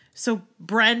 So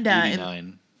Brenda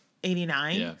 89.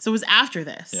 89? Yeah. So it was after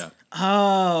this. Yeah.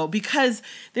 Oh, because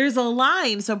there's a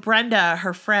line. So Brenda,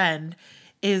 her friend,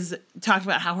 is talking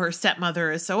about how her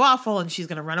stepmother is so awful and she's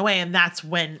going to run away. And that's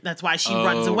why she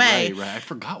runs away. Right. I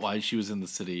forgot why she was in the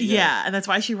city. Yeah. And that's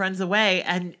why she runs away.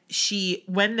 And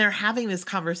when they're having this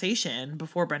conversation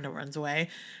before Brenda runs away,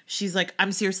 she's like,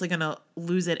 I'm seriously going to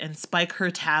lose it and spike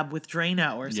her tab with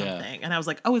Drano or something. Yeah. And I was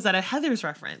like, oh, is that a Heather's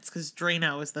reference? Because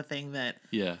Drano is the thing that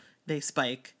they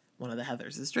spike one of the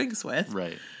Heathers' drinks with.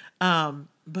 Right.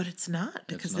 But it's not,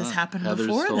 because this happened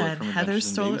before then. Heather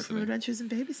stole it from Adventures in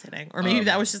Babysitting. Or maybe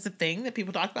that was just a thing that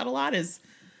people talk about a lot, is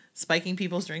spiking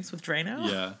people's drinks with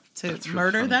Drano. Yeah. To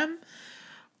murder them.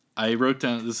 I wrote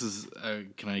down, this is,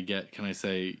 can I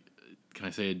say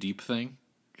a deep thing?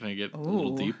 Can I get a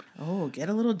little deep? Oh, get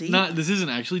a little deep. This isn't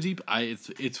actually deep.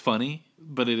 It's funny,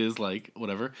 but it is like,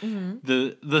 whatever.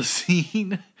 Mm-hmm. The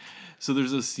scene... So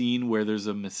there's a scene where there's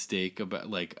a mistake about,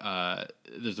 like,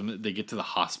 they get to the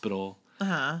hospital,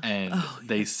 and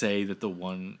they say that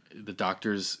the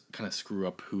doctors kind of screw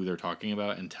up who they're talking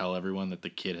about and tell everyone that the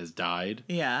kid has died.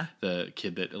 Yeah. The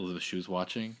kid that Elizabeth Shue was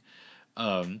watching.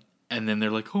 And then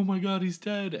they're like, oh my God, he's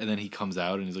dead. And then he comes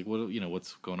out and he's like,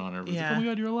 what's going on? And everyone's like, oh my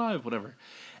God, you're alive, whatever.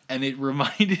 And it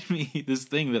reminded me this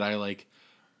thing that I, like,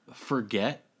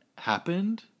 forget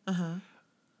happened.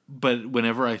 But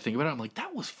whenever I think about it, I'm like,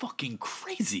 that was fucking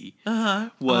crazy.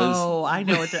 I know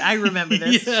I remember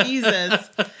this. Yeah. Jesus.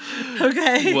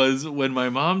 Okay. Was when my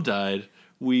mom died,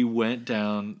 we went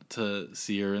down to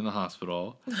see her in the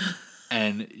hospital,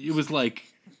 and it was like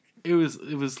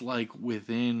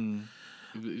within,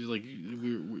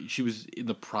 she was in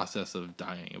the process of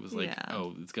dying. It was like,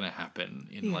 it's gonna happen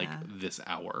in like this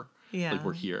hour. Yeah. Like,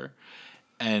 we're here,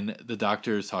 and the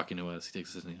doctor is talking to us. He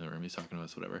takes us into the room. He's talking to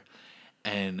us, whatever.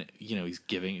 And, he's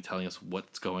telling us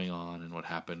what's going on and what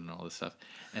happened and all this stuff.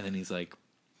 And then he's like,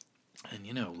 and,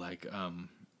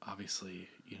 obviously,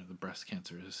 the breast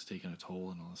cancer has taken a toll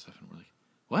and all this stuff. And we're like,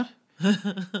 what?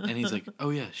 And he's like,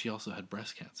 oh, yeah, she also had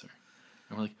breast cancer.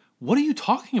 And we're like, what are you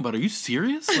talking about? Are you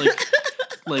serious?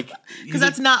 Because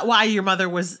that's not why your mother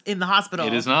was in the hospital.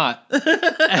 It is not.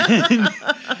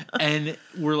 and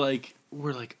we're like,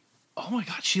 oh, my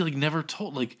God, she, never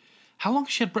told, how long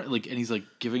she had and he's like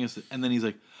giving us, and then he's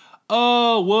like,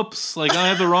 oh, whoops, I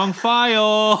have the wrong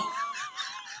file.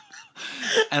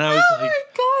 And I was my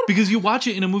God. Because you watch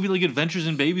it in a movie like Adventures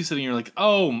in Babysitting, you're like,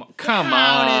 oh, come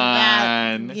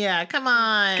on. Yeah, come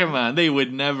on. They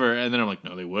would never. And then I'm like,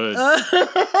 no, they would.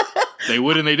 They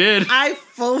would, and they did. I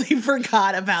fully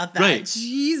forgot about that. Right.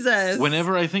 Jesus.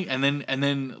 Whenever I think, and then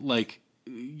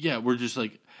we're just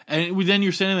like, and then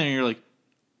you're standing there and you're like,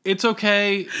 it's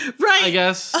okay, right? I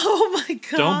guess. Oh my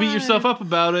God! Don't beat yourself up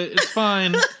about it. It's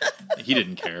fine. He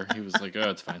didn't care. He was like,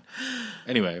 "Oh, it's fine."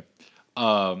 Anyway,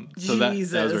 so that was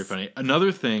very funny.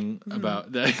 Another thing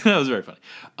about that was very funny.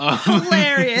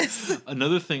 Hilarious.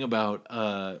 Another thing about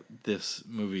this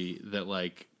movie that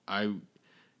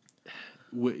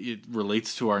it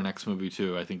relates to our next movie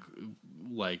too. I think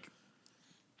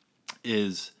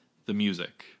is the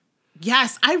music.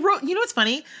 Yes, I wrote. You know what's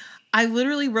funny? I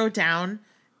literally wrote down.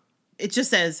 It just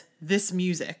says this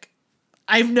music.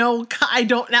 I don't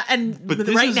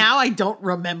now I don't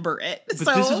remember it.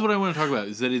 But this is what I want to talk about.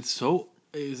 Is that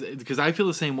because I feel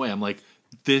the same way. I'm like,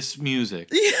 this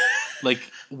music,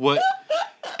 what,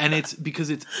 and it's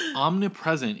because it's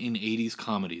omnipresent in 80s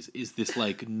comedies. Is this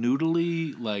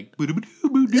noodly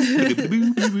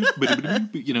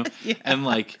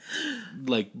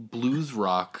and blues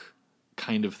rock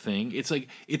kind of thing. It's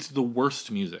it's the worst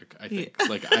music, I think. Yeah.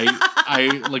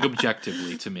 I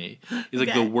objectively, to me, is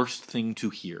the worst thing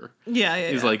to hear. Yeah.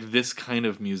 Is this kind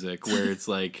of music where it's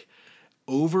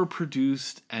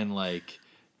overproduced and I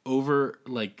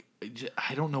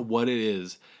don't know what it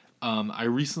is. I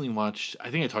recently watched, I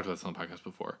think I talked about this on the podcast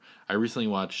before. I recently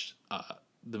watched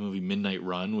the movie Midnight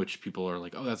Run, which people are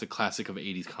like, oh, that's a classic of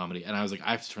 80s comedy. And I was like,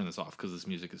 I have to turn this off because this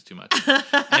music is too much.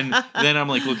 And then I'm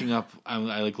looking up, I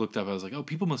looked up, I was like, oh,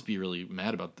 people must be really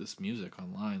mad about this music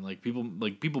online.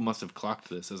 People must have clocked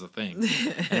this as a thing.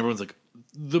 And everyone's like,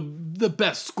 the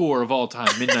best score of all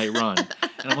time, Midnight Run.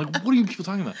 And I'm like, what are you people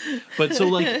talking about? But so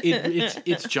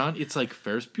it's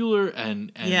Ferris Bueller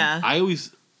and I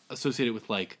always associate it with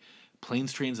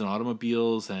Planes, Trains, and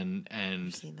Automobiles and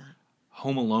I've seen that.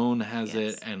 Home Alone has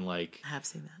it, and I have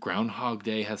seen that. Groundhog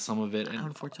Day has some of it, and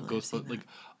unfortunately,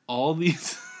 all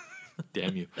these,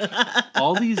 damn you,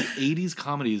 all these 80s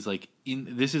comedies,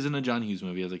 this isn't a John Hughes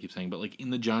movie, as I keep saying, but in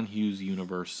the John Hughes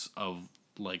universe of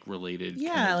related,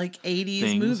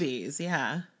 80s movies,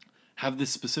 have this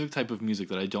specific type of music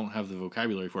that I don't have the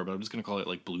vocabulary for, but I'm just gonna call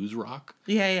it blues rock.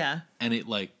 Yeah. And it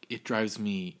drives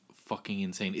me fucking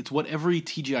insane. It's what every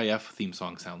TGIF theme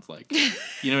song sounds like.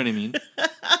 You know what I mean?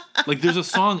 Like, there's a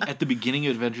song at the beginning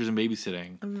of Adventures in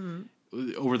Babysitting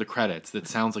over the credits that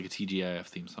sounds like a TGIF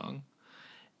theme song.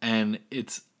 And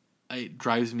it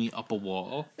drives me up a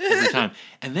wall every time.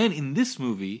 And then in this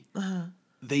movie,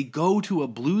 they go to a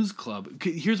blues club.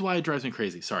 Here's why it drives me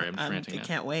crazy. Sorry, I'm just ranting now. I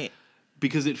can't wait.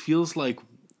 Because it feels like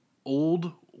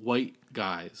old white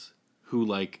guys who,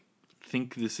 like,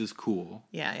 think this is cool.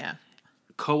 Yeah.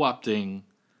 Co-opting,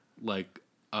 like,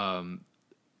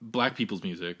 black people's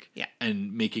music. Yeah.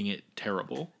 And making it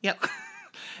terrible. Yep.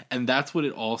 And that's what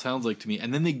it all sounds like to me.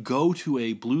 And then they go to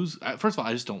a blues. First of all,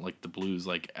 I just don't like the blues,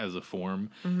 like, as a form.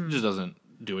 It just doesn't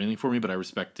do anything for me, but I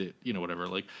respect it, whatever.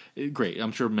 Like, great.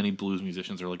 I'm sure many blues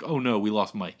musicians are like, oh no, we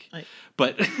lost Mike.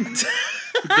 But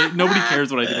nobody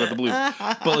cares what I think about the blues.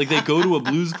 But, like, they go to a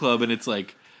blues club and it's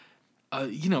like,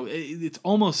 it's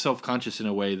almost self-conscious in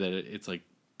a way that it's like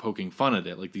poking fun at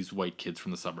it. Like, these white kids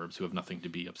from the suburbs who have nothing to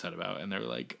be upset about. And they're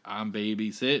like, I'm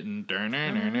babysitting,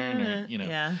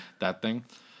 that thing.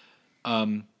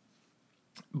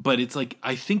 But it's like,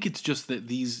 I think it's just that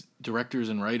these directors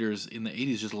and writers in the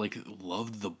 80s just, like,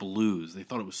 loved the blues. They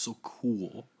thought it was so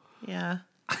cool. Yeah.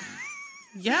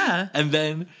 Yeah. And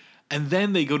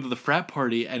then they go to the frat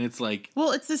party and it's like...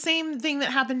 Well, it's the same thing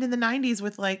that happened in the 90s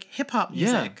with, like, hip-hop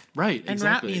music. Yeah, right, and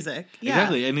rap music. Yeah.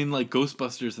 Exactly. And in, like,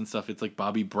 Ghostbusters and stuff, it's like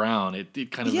Bobby Brown.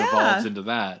 It kind of evolves into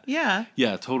that. Yeah.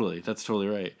 Yeah, totally. That's totally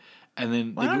right. And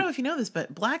then... Well, I don't know if you know this,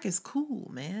 but black is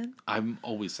cool, man. I'm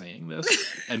always saying this.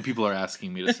 And people are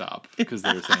asking me to stop because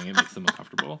they're saying it makes them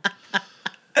uncomfortable.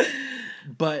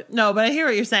 But... No, but I hear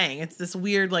what you're saying. It's this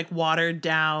weird, like, watered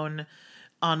down...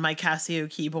 on my Casio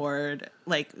keyboard,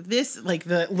 like this, like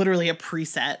literally a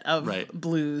preset of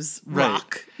blues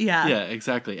rock. Right. Yeah. Yeah,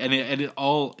 exactly. And it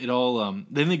all,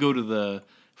 then they go to the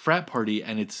frat party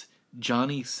and it's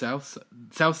Johnny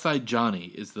Southside Johnny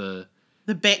is the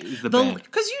band.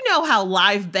 Because you know how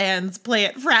live bands play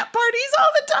at frat parties all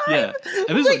the time. Yeah.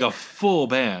 And this is like a full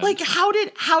band. Like, how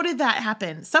did that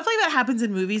happen? Stuff like that happens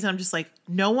in movies, and I'm just like,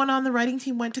 no one on the writing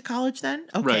team went to college then?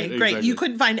 Okay, right, great. Exactly. You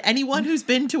couldn't find anyone who's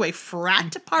been to a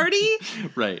frat party?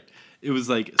 Right. It was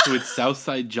like, so it's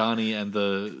Southside Johnny and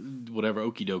the whatever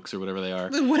Okie Dokes or whatever they are.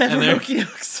 Whatever Okie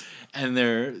Dokes. And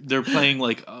they're playing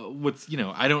like what's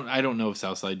I don't know if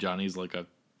Southside Johnny's like a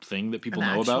thing that people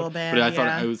know about, band, but I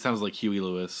thought it sounds like Huey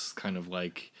Lewis, kind of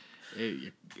like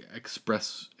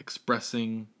Expressway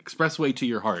to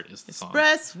Your Heart is the song.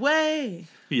 Expressway.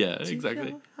 Yeah,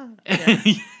 exactly. Yeah.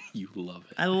 You love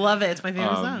it. I love it. It's my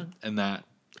favorite song. And that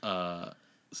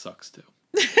sucks too.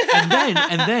 and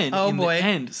then oh, in boy. the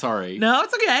end, sorry. No,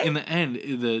 it's okay. In the end,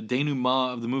 the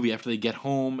denouement of the movie, after they get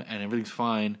home and everything's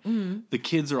fine, the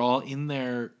kids are all in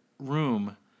their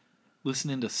room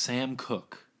listening to Sam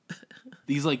Cooke.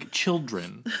 These, like,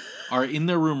 children are in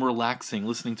their room relaxing,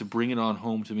 listening to Bring It On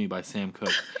Home to Me by Sam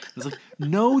Cooke. It's like,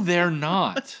 no, they're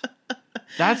not.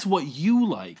 That's what you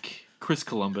like, Chris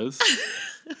Columbus.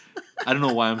 I don't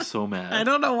know why I'm so mad. I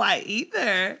don't know why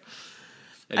either.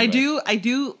 Anyway. I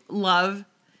do love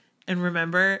and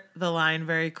remember the line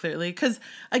very clearly. Because,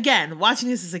 again, watching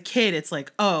this as a kid, it's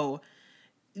like, oh,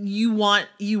 you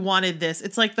wanted this.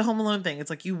 It's like the Home Alone thing. It's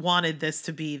like you wanted this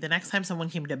to be the next time someone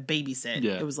came to babysit.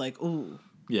 Yeah. It was like, ooh,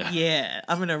 yeah,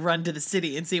 I'm gonna run to the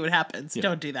city and see what happens. Yeah.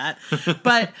 Don't do that.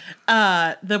 But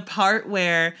the part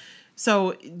where,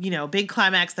 so big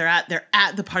climax. They're at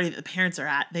the party that the parents are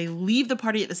at. They leave the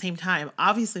party at the same time.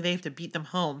 Obviously, they have to beat them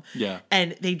home. Yeah.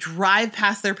 And they drive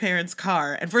past their parents'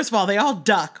 car. And first of all, they all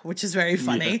duck, which is very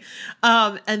funny.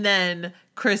 Yeah. And then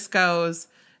Chris goes,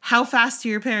 how fast do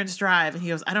your parents drive? And he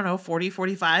goes, I don't know, 40,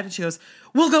 45. And she goes,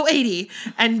 we'll go 80.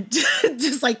 And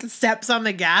just like steps on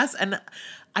the gas. And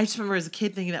I just remember as a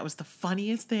kid thinking that was the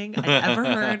funniest thing I'd ever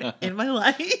heard in my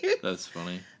life. That's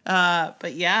funny.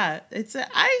 But yeah,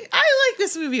 I like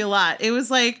this movie a lot. It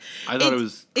was like, I thought it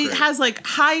was great. It has like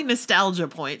high nostalgia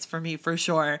points for me for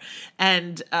sure.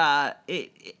 And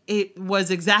it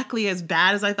was exactly as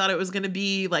bad as I thought it was going to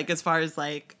be, like as far as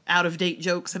like out of date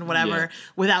jokes and whatever,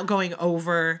 without going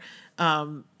over,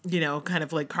 kind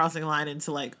of like crossing a line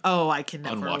into like, oh, I can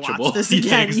never watch this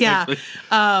again. Yeah.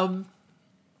 Exactly.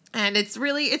 And it's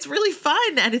really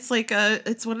fun, and it's like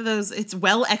it's one of those. It's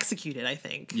well executed, I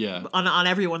think. Yeah. On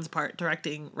everyone's part,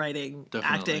 directing, writing,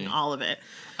 acting, all of it.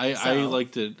 I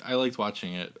liked it. I liked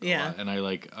watching it. Yeah. A lot, and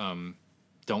I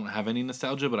don't have any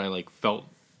nostalgia, but I felt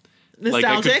nostalgic. Like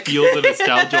I could feel the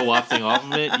nostalgia wafting off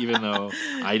of it, even though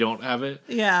I don't have it.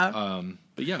 Yeah.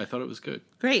 But yeah, I thought it was good.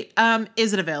 Great.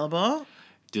 Is it available?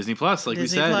 Disney Plus, like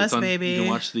Disney we said, Plus, it's on. baby. You can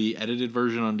watch the edited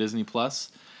version on Disney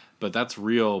Plus, but that's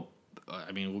real.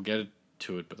 I mean, we'll get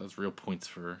to it, but that's real points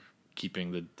for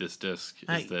keeping this disc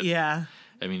is that yeah,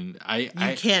 I mean you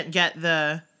can't get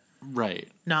the right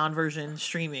non-version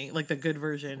streaming, like the good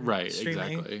version right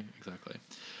streaming. exactly.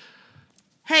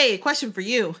 Hey, question for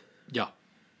you. Yeah.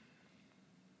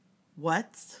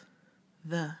 What's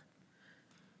the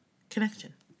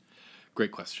connection?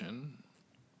 Great question.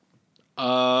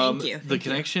 Thank you. The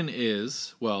connection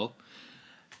is, well,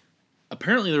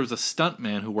 apparently there was a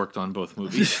stuntman who worked on both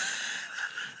movies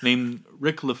named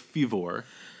Rick Lefevre.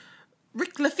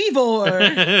 Rick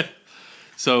Lefevre.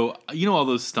 So, you know all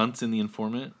those stunts in The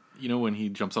Informant? You know when he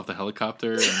jumps off the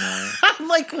helicopter and I'm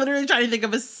like literally trying to think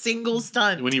of a single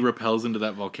stunt. when he rappels into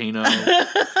that volcano.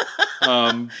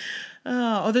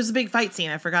 Oh, there's a big fight scene.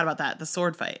 I forgot about that. The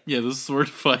sword fight. Yeah, the sword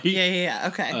fight.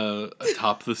 Yeah. Okay.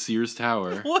 Atop the Sears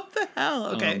Tower. What the hell?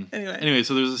 Okay. Anyway,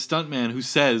 so there's a stuntman who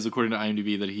says, according to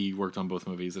IMDb, that he worked on both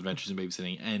movies, Adventures in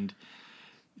Babysitting and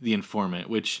The Informant,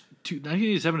 which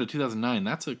 1987 to 2009,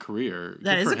 that's a career.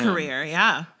 That is a career,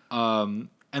 yeah. And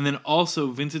then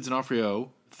also Vincent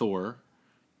D'Onofrio, Thor,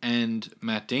 and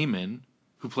Matt Damon,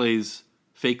 who plays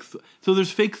fake. So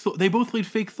there's fake. They both played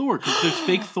fake Thor because there's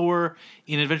fake Thor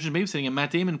in Adventures in Babysitting, and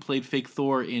Matt Damon played fake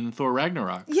Thor in Thor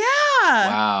Ragnarok.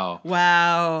 Yeah.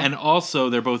 Wow. And also,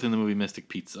 they're both in the movie Mystic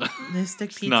Pizza.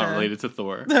 Mystic Pizza. Not related to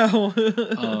Thor. No.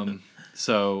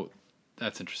 So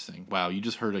that's interesting. Wow, you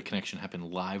just heard a connection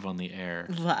happen live on the air.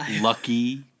 Live.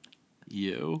 Lucky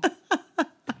you.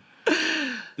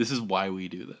 This is why we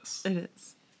do this. It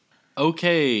is.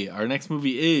 Okay, our next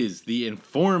movie is The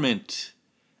Informant! !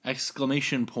 From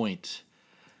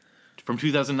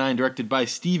 2009, directed by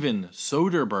Steven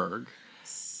Soderbergh.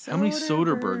 How many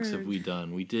Soderberghs have we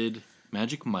done? We did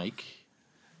Magic Mike.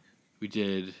 We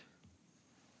did...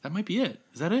 That might be it.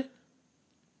 Is that it?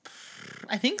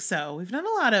 I think so. We've done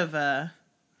a lot of...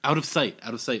 Out of Sight.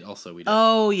 Out of Sight also we did.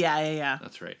 Oh, yeah.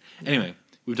 That's right. Anyway,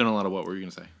 we've done a lot of what were you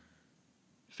going to say?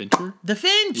 Fincher? The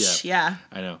Finch, yeah.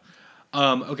 I know.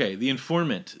 Okay, The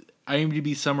Informant.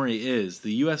 IMDb summary is,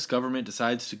 the U.S. government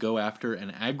decides to go after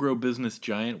an agro-business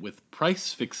giant with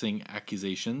price-fixing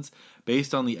accusations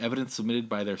based on the evidence submitted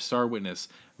by their star witness,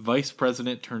 Vice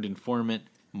President turned informant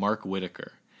Mark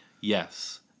Whitaker.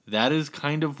 Yes, that is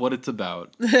kind of what it's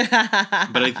about.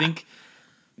 But I think,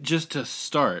 just to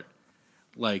start,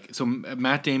 so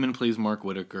Matt Damon plays Mark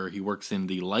Whitaker. He works in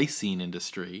the lysine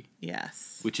industry.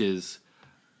 Yes. Which is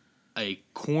a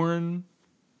corn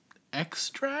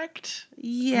extract?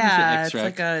 Yeah, it's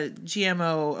like a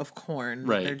GMO of corn.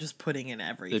 Right. They're just putting in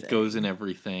everything. It goes in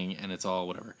everything, and it's all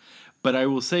whatever. But I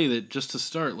will say that just to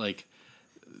start,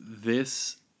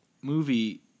 this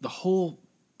movie, the whole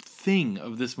thing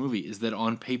of this movie is that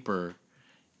on paper,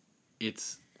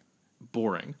 it's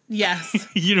boring. Yes.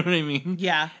 You know what I mean?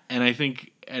 Yeah. And I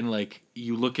think,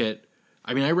 you look at,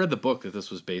 I read the book that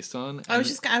this was based on. I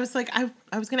was going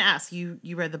to ask, you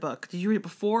read the book. Did you read it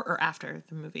before or after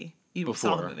the movie? You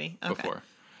saw the movie? Okay. Before.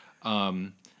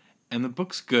 And the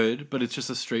book's good, but it's just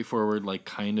a straightforward,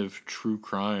 kind of true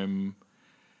crime.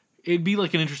 It'd be an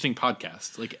interesting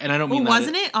podcast. And I don't mean that.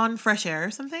 Wasn't it on Fresh Air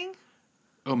or something?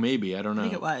 Oh, maybe. I don't know. I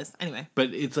think it was. Anyway.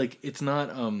 But it's it's not,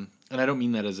 and I don't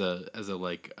mean that as a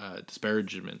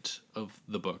disparagement of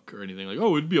the book or anything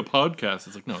it'd be a podcast.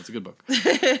 It's no, it's a good book.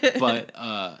 But,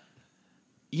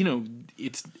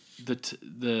 it's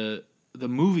the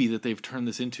movie that they've turned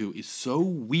this into is so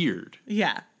weird.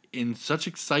 Yeah. In such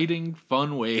exciting,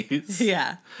 fun ways.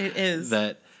 Yeah, it is.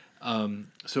 That,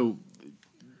 so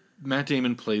Matt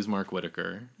Damon plays Mark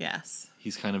Whitaker. Yes.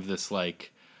 He's kind of this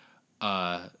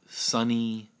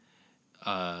sunny,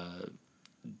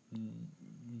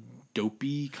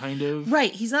 dopey kind of.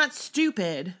 Right. He's not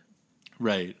stupid.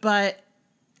 Right. But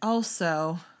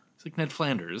also... It's like Ned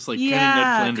Flanders.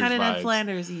 kind of Ned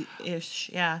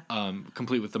Flanders-ish. Yeah.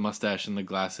 Complete with the mustache and the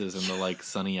glasses and the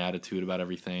sunny attitude about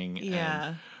everything.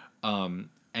 Yeah. And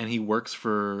he works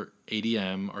for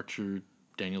ADM, Archer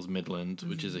Daniels Midland,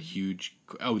 which is a huge...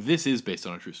 Oh, this is based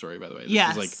on a true story, by the way.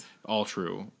 This is all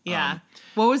true. Yeah.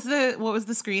 What was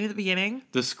the screen at the beginning?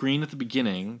 The screen at the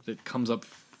beginning that comes up...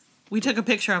 We took a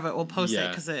picture of it. We'll post it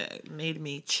because it made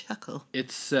me chuckle. It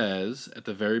says at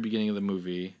the very beginning of the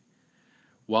movie,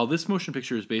 while this motion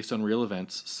picture is based on real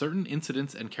events, certain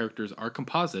incidents and characters are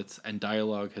composites and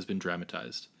dialogue has been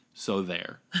dramatized. So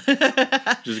there.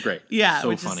 Which is great. Yeah.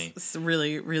 So funny. It's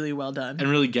really, really well done. And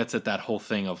really gets at that whole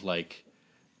thing of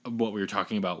what we were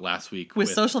talking about last week with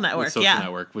Social Network. With Social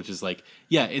Network, which is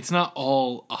it's not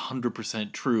all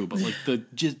 100% true, but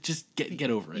just get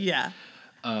over it. Yeah.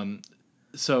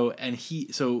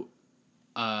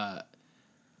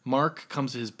 Mark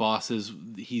comes to his bosses.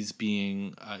 He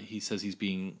says he's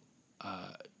being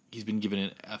he's been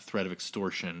given a threat of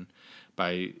extortion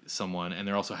by someone, and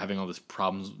they're also having all these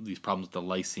problems with the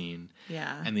lysine.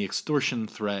 Yeah. And the extortion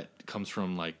threat comes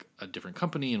from like a different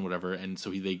company and whatever, and so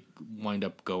they wind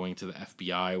up going to the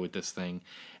FBI with this thing,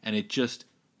 and it just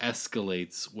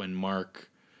escalates when Mark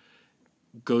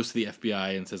goes to the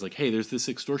FBI and says like, "Hey, there's this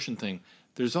extortion thing.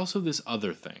 There's also this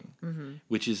other thing,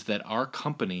 which is that our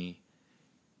company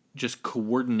just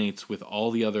coordinates with all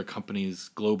the other companies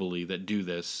globally that do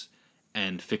this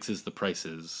and fixes the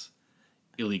prices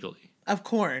illegally." Of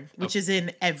corn, which is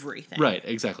in everything. Right,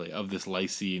 exactly. Of this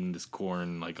lysine, this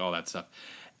corn, like all that stuff.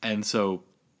 And so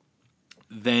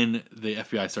then the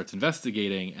FBI starts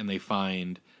investigating, and they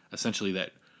find essentially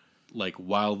that like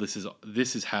while this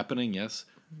is happening, yes,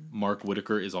 Mark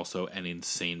Whitaker is also an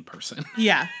insane person.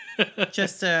 Yeah.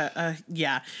 Just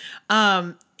yeah.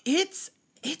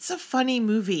 It's a funny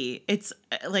movie. It's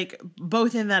like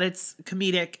both in that it's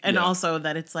comedic and also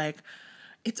that it's like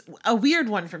it's a weird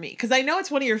one for me because I know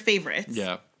it's one of your favorites.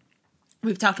 Yeah.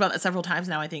 We've talked about that several times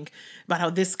now, I think, about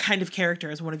how this kind of character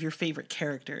is one of your favorite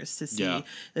characters to see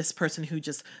this person who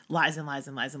just lies and lies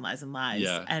and lies and lies and lies.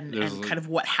 Yeah. And kind of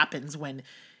what happens when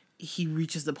he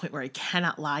reaches the point where he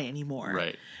cannot lie anymore.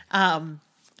 Right. And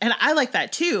I like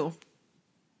that too.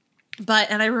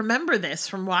 And I remember this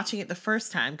from watching it the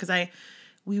first time because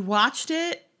we watched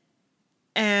it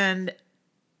and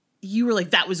you were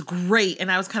like, that was great.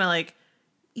 And I was kind of like,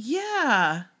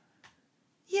 yeah,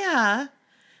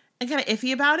 and kind of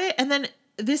iffy about it. And then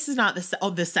this is not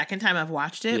the second time I've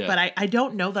watched it, but I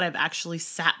don't know that I've actually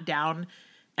sat down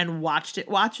and watched it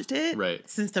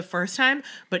since the first time.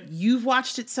 But you've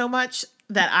watched it so much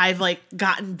that I've like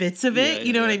gotten bits of it.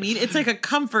 You know what I mean? It's like a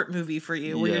comfort movie for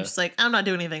you where you're just like, I'm not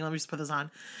doing anything. Let me just put this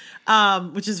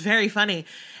on, which is very funny.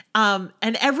 And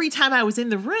every time I was in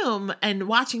the room and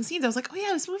watching scenes, I was like, oh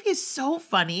yeah, this movie is so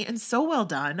funny and so well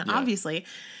done, obviously.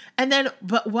 And then,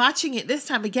 but watching it this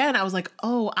time again, I was like,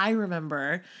 oh, I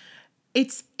remember.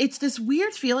 It's this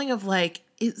weird feeling of like,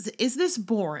 is this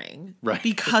boring? Right.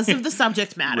 Because of the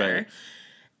subject matter. Right.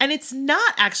 And it's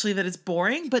not actually that it's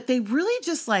boring, but they really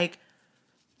just like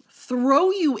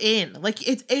throw you in. Like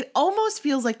it almost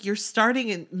feels like you're starting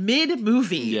in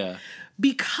mid-movie. Yeah.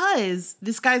 Because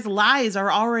this guy's lies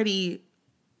are already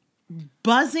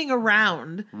buzzing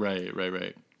around. Right.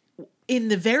 In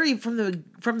the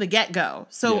from the get-go.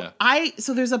 So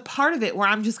so there's a part of it where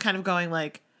I'm just kind of going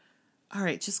like, all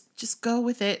right, just go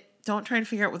with it. Don't try and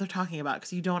figure out what they're talking about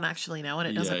because you don't actually know and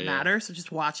it doesn't matter. So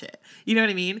just watch it. You know what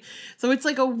I mean? So it's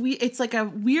like a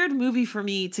weird movie for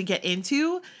me to get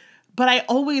into, but I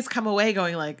always come away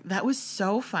going like, that was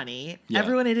so funny. Yeah.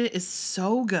 Everyone in it is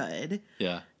so good.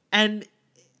 Yeah. And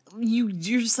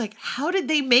you're just like, how did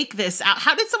they make this out?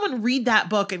 How did someone read that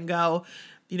book and go,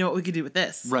 you know what we could do with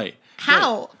this? Right.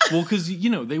 How? Right. Well, because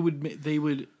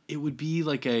it would be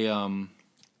like a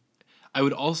I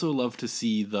would also love to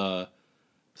see the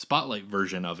Spotlight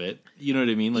version of it. You know what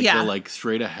I mean? Like the like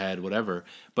straight ahead, whatever.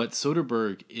 But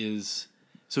Soderbergh he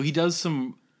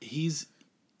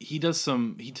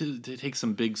takes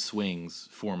some big swings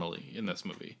formally in this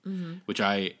movie, which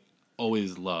I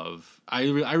always love. I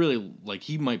really like.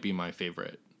 He might be my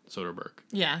favorite Soderbergh.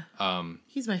 Yeah.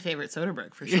 He's my favorite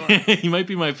Soderbergh for sure. He might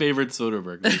be my favorite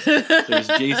Soderbergh. There's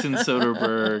Jason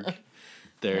Soderbergh.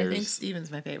 I think Steven's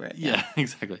my favorite. Yeah,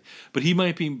 exactly. But he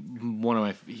might be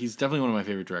he's definitely one of my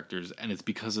favorite directors, and it's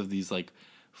because of these like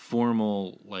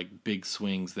formal like big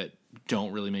swings that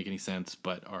don't really make any sense,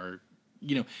 but are,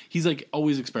 you know, he's like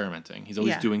always experimenting. He's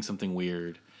always doing something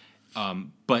weird.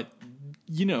 But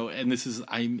you know, and this is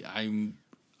I'm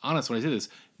honest when I say this,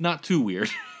 not too weird.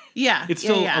 Yeah. It's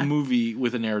still a movie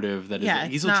with a narrative that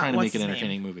is he's still trying to make an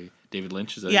entertaining movie. David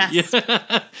Lynch is Yes.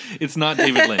 Yeah. It's not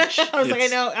David Lynch. I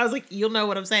was like, you'll know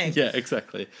what I'm saying. Yeah,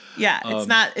 exactly. Yeah,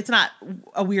 it's not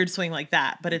a weird swing like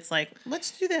that, but it's like,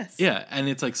 let's do this. Yeah, and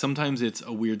it's like sometimes it's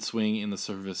a weird swing in the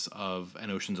service of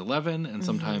an Ocean's 11, and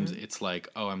sometimes it's like,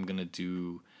 oh, I'm gonna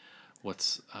do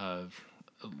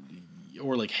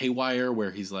or like Haywire,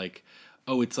 where he's like,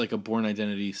 oh, it's like a Bourne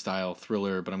Identity style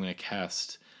thriller, but I'm gonna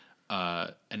cast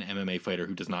an MMA fighter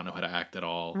who does not know how to act at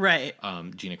all. Right.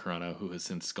 Gina Carano, who has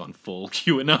since gone full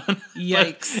QAnon.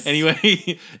 Yikes.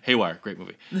 Anyway, Haywire, great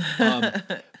movie.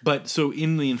 But so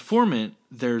in The Informant,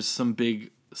 there's some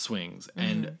big swings,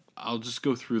 and I'll just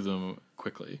go through them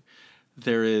quickly.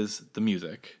 There is the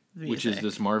music, which is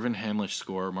this Marvin Hamlish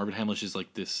score. Marvin Hamlish is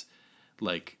like this,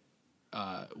 like,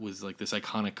 was like this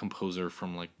iconic composer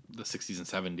from like the 60s and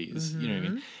 70s. You know what I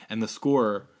mean? And the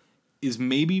score is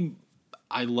maybe...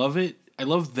 I love it. I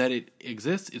love that it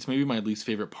exists. It's maybe my least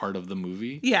favorite part of the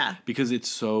movie. Yeah. Because it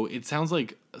sounds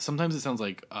like, sometimes it sounds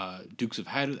like Dukes of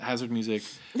Hazzard music.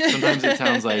 Sometimes it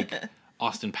sounds like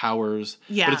Austin Powers.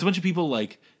 Yeah. But it's a bunch of people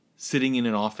like sitting in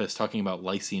an office talking about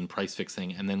Lysine price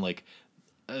fixing, and then like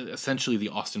essentially the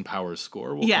Austin Powers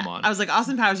score will come on. I was like,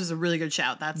 Austin Powers is a really good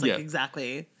shout. That's like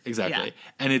exactly. Yeah.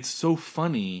 And it's so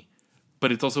funny,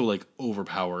 but it's also like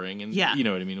overpowering, and you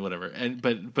know what I mean, whatever. And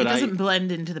but it doesn't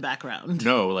blend into the background.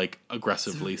 No, like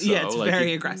aggressively so. Yeah, it's like,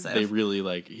 very aggressive. They really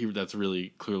like that's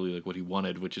really clearly like what he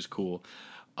wanted, which is cool.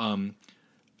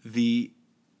 The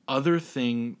another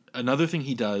thing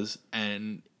he does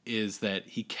and is that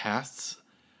he casts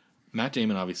Matt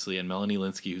Damon, obviously, and Melanie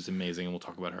Lynskey, who's amazing, and we'll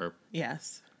talk about her.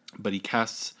 Yes. But he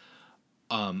casts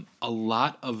a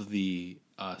lot of the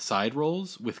side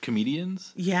roles with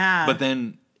comedians. Yeah. But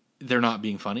then they're not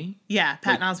being funny. Yeah.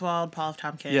 Patton Oswalt, Paul F.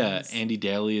 Tompkins. Yeah. Andy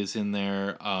Daly is in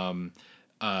there.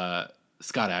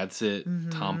 Scott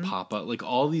Adsit, Tom Papa, like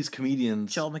all these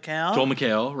comedians. Joel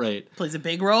McHale, right. Plays a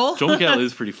big role. Joel McHale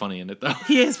is pretty funny in it, though.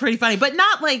 He is pretty funny, but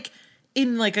not like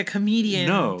in like a comedian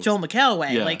Joel McHale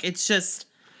way. Yeah. Like it's just,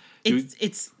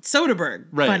 it's Soderbergh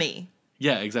funny.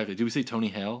 Yeah, exactly. Did we say Tony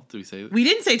Hale? Did we say We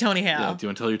didn't say Tony Hale. Yeah. Do you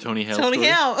want to tell your Tony Hale story?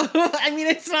 Hale. I mean,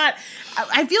 it's not...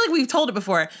 I feel like we've told it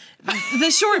before. The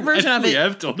short version of it... We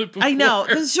have told it before. I know.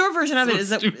 The short version of it is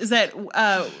that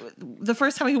the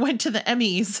first time we went to the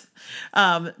Emmys,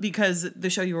 because the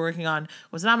show you were working on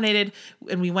was nominated,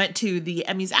 and we went to the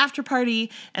Emmys after party,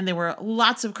 and there were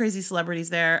lots of crazy celebrities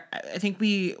there. I think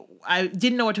I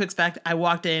didn't know what to expect. I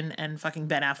walked in and fucking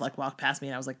Ben Affleck walked past me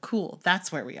and I was like, cool,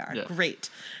 that's where we are. Yeah.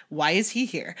 Great. Why is he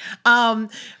here?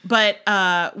 But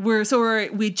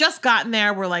we just gotten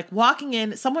there. We're like walking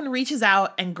in. Someone reaches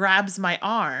out and grabs my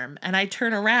arm and I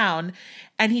turn around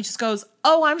and he just goes,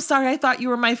 oh, I'm sorry. I thought you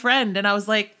were my friend. And I was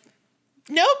like,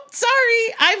 nope,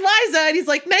 sorry. I'm Liza. And he's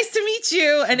like, nice to meet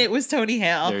you. And it was Tony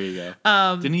Hale. There you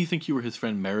go. Didn't he think you were his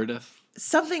friend Meredith?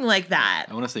 Something like that.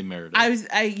 I want to say Meredith.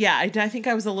 I think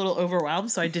I was a little overwhelmed,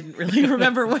 so I didn't really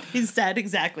remember what he said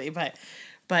exactly.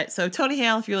 But so Tony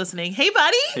Hale, if you're listening, hey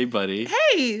buddy. Hey buddy.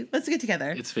 Hey, let's get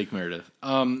together. It's fake Meredith.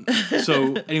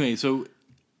 So anyway,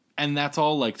 and that's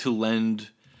all like to lend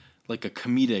like a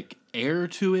comedic air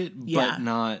to it, but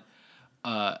not.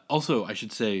 Also, I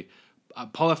should say,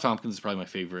 Paul F. Tompkins is probably my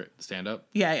favorite stand-up.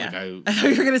 Yeah, yeah. Like I thought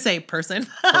you were gonna say person.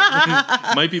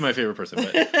 Might be my favorite person,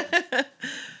 but.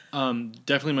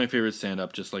 Definitely my favorite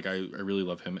stand-up. Just like I really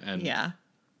love him, and I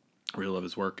really love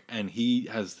his work. And he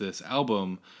has this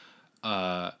album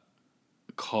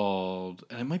called,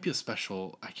 and it might be a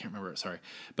special. I can't remember. Sorry,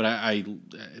 but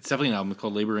it's definitely an album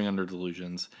called "Laboring Under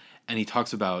Delusions." And he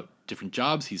talks about different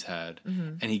jobs he's had,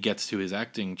 and he gets to his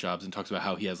acting jobs and talks about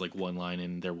how he has like one line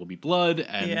in "There Will Be Blood"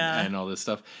 and all this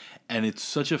stuff. And it's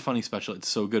such a funny special. It's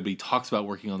so good. But he talks about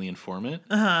working on The Informant,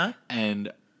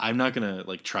 and I'm not gonna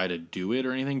like try to do it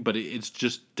or anything, but it's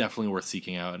just definitely worth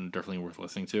seeking out and definitely worth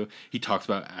listening to. He talks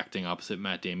about acting opposite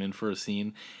Matt Damon for a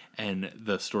scene, and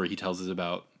the story he tells is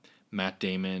about Matt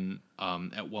Damon.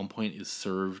 At one point is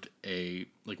served in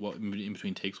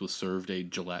between takes was served a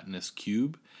gelatinous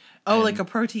cube. Oh, like a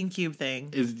protein cube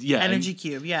thing. Energy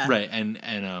cube, yeah. Right,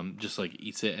 and just like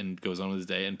eats it and goes on with his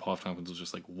day. And Paul F. Tompkins was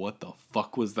just like, "What the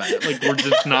fuck was that? Like, we're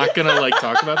just not gonna like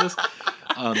talk about this."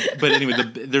 But anyway,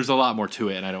 there's a lot more to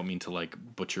it, and I don't mean to like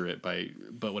butcher it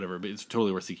but whatever. But it's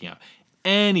totally worth seeking out.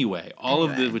 Anyway,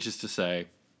 of this, which is to say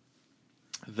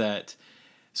that.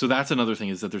 So that's another thing,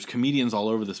 is that there's comedians all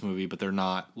over this movie, but they're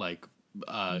not like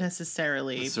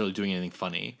necessarily doing anything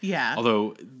funny. Yeah.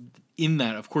 Although in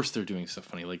that, of course, they're doing stuff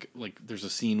funny. Like there's a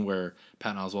scene where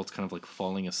Patton Oswalt's kind of like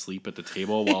falling asleep at the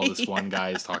table while this one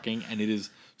guy is talking, and it is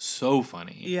so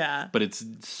funny. Yeah. But it's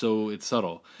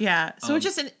subtle. Yeah. So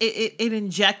it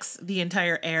injects the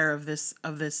entire air of this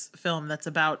film that's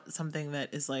about something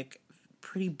that is like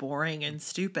pretty boring and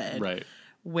stupid. Right.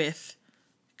 With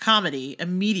comedy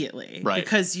immediately. Right.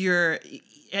 Because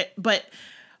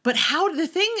but how the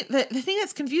thing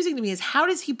that's confusing to me is, how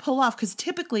does he pull off? Because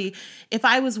typically, if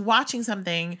I was watching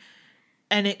something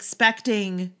and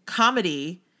expecting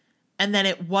comedy and then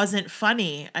it wasn't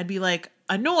funny, I'd be like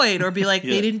annoyed or be like,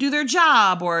 they didn't do their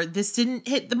job, or this didn't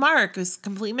hit the mark, this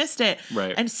completely missed it.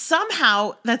 Right. And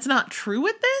somehow that's not true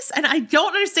with this, and I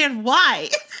don't understand why.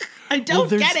 I don't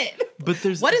get it. But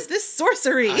what is this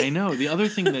sorcery? I know. The other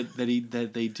thing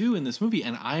that they do in this movie,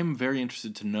 and I'm very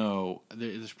interested to know,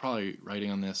 there's probably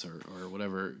writing on this or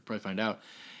whatever, probably find out,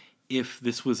 if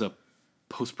this was a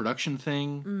post-production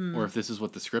thing or if this is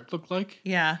what the script looked like.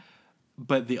 Yeah.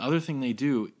 But the other thing they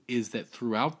do is that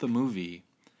throughout the movie,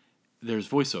 there's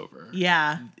voiceover.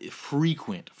 Yeah.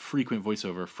 Frequent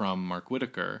voiceover from Mark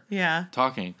Whitaker. Yeah.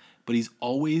 Talking, but he's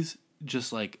always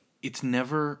just like, it's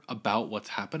never about what's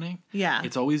happening. Yeah.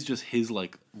 It's always just his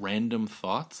like random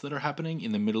thoughts that are happening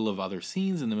in the middle of other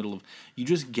scenes, in the middle of, you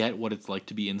just get what it's like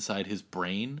to be inside his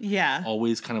brain. Yeah.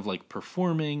 Always kind of like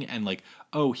performing and like,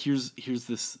 oh, here's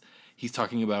this, he's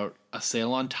talking about a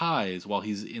sale on ties while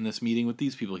he's in this meeting with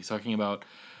these people. He's talking about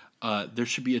there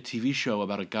should be a TV show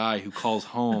about a guy who calls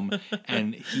home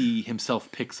and he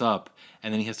himself picks up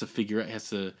and then he has to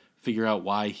figure out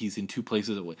why he's in two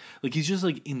places. Like, he's just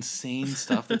like insane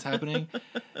stuff that's happening.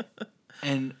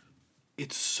 And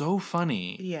it's so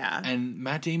funny. Yeah. And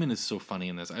Matt Damon is so funny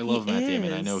in this. I love Matt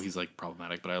Damon. I know he's like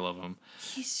problematic, but I love him.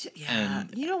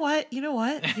 And you know what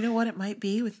it might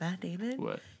be with Matt Damon?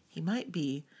 What? He might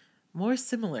be more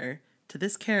similar to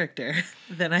this character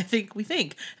than I think we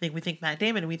think. I think we think Matt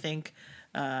Damon and we think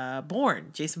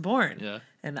Jason Bourne. Yeah.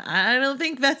 And I don't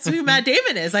think that's who Matt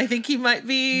Damon is. I think he might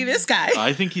be this guy.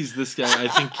 I think he's this guy. I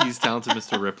think he's talented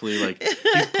Mr. Ripley. Like,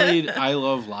 he's played I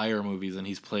Love Liar movies and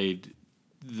he's played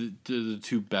the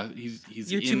two best.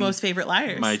 He's your two most favorite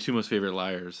liars. My two most favorite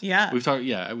liars. Yeah. We've talked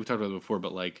about it before,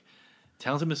 but like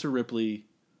talented Mr. Ripley,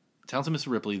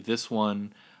 this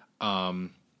one,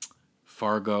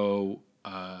 Fargo,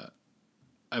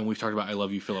 and we've talked about I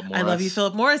Love You, Philip Morris. I Love You,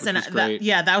 Philip Morris. And great.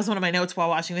 that was one of my notes while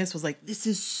watching this was like, this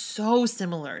is so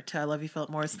similar to I Love You, Philip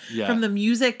Morris. Yeah. From the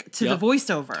music to the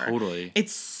voiceover. Totally.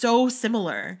 It's so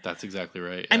similar. That's exactly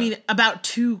right. I mean, about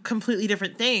two completely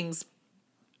different things,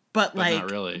 but like,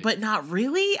 not really. But not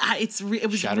really. It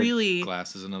was Shattered really.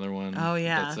 Glass is another one. Oh,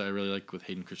 yeah. That's I really like with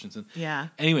Hayden Christensen. Yeah.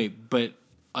 Anyway, but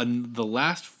the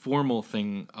last formal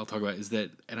thing I'll talk about is that,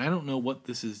 and I don't know what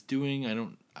this is doing. I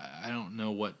don't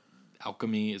know what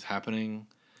alchemy is happening.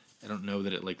 I don't know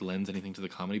that it like lends anything to the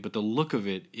comedy, but the look of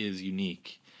it is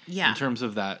unique. Yeah. In terms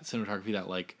of that cinematography, that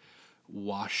like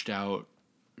washed out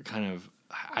kind of.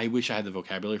 I wish I had the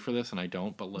vocabulary for this, and I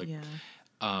don't. But like,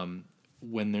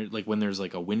 when there's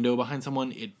like a window behind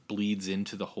someone, it bleeds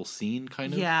into the whole scene,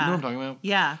 kind of. Yeah. You know what I'm talking about?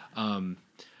 Yeah.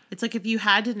 It's like if you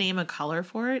had to name a color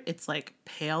for it, it's like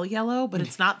pale yellow, but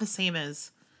it's not the same as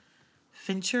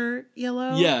Fincher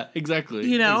yellow. Yeah, exactly.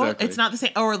 You know, exactly. It's not the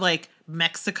same, or like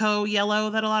Mexico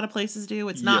yellow that a lot of places do.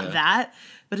 It's not that,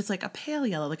 but it's like a pale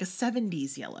yellow, like a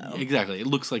 70s yellow. Exactly. It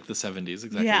looks like the 70s,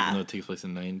 exactly, even though it takes place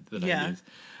in the 90s.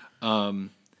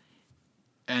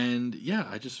 And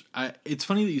yeah, it's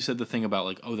funny that you said the thing about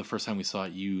like, oh, the first time we saw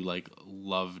it, you like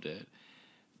loved it.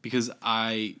 Because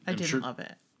I didn't love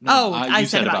it. No, I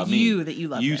said about me. you that you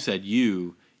loved it.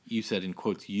 You said in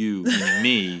quotes you,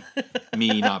 meaning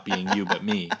me not being you but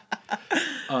me.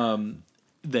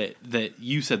 That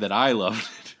you said that I loved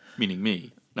it, meaning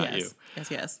me, not you.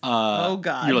 Yes. Oh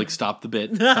God. You're like, stop the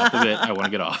bit. I want to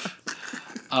get off.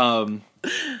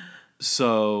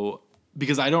 So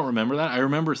because I don't remember that, I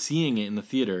remember seeing it in the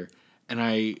theater, and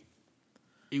I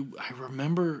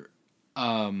remember.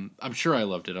 I'm sure I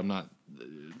loved it. I'm not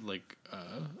like.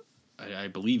 I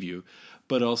believe you,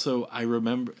 but also I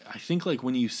remember. I think like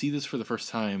when you see this for the first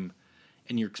time,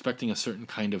 and you're expecting a certain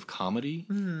kind of comedy,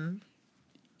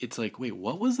 it's like, wait,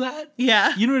 what was that?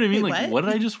 Yeah, you know what I mean. Wait, like, what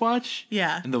did I just watch?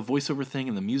 Yeah, and the voiceover thing,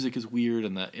 and the music is weird,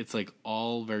 and it's like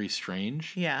all very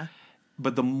strange. Yeah,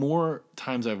 but the more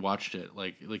times I've watched it,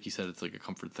 like you said, it's like a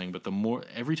comfort thing. But the more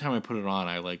every time I put it on,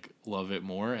 I like love it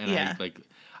more, and I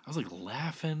was like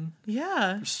laughing.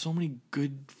 Yeah. There's so many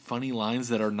good, funny lines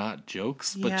that are not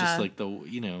jokes, but just like I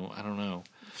don't know.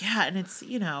 Yeah, and it's, the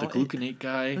gluconate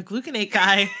guy. The gluconate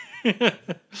guy.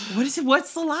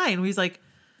 What's the line where he's like,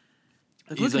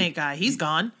 the gluconate guy, he's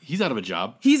gone. He's out of a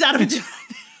job. Yeah,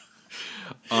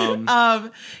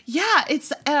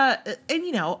 it's, and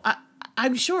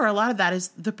I'm sure a lot of that is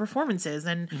the performances,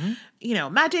 and,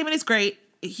 Matt Damon is great.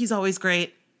 He's always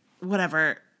great.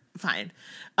 Whatever. Fine.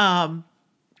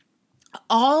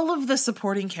 All of the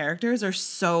supporting characters are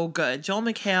so good. Joel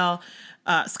McHale,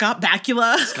 Scott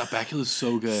Bakula. Scott Bakula is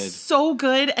so good. So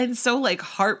good and so like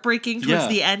heartbreaking towards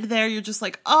the end there. You're just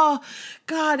like, oh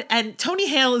God. And Tony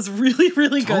Hale is really,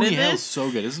 really good in this. Tony Hale's so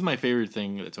good. This is my favorite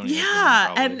thing that Tony Hale's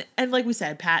done, probably. And like we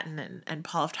said, Patton and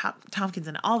Paul F. Tompkins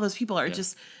and all those people are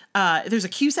just there's a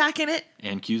Cusack in it.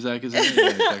 And Cusack is in it. Yeah,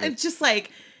 exactly. It's just like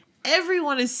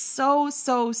everyone is so,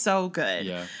 so, so good.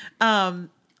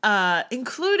 Yeah.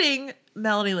 Including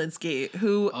Melanie Linsky,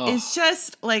 who is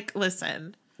just like,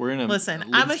 listen. We're in a Listen,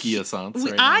 Linsky-assance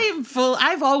right I now. am full.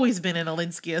 I've always been in a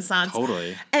Linsky-assance.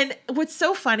 Totally. And what's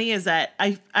so funny is that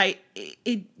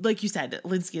it like you said,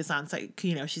 Linsky-assance, like,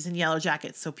 you know, she's in Yellow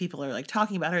Jackets, so people are like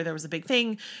talking about her. There was a big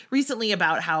thing recently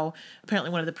about how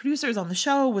apparently one of the producers on the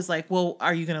show was like, "Well,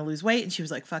 are you going to lose weight?" And she was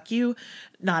like, "Fuck you,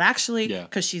 not actually,"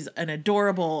 because she's an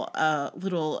adorable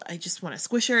little, I just want to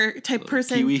squish her type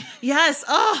person. Kiwi. Yes,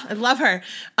 oh, I love her.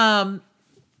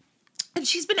 And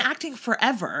she's been acting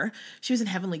forever. She was in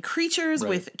Heavenly Creatures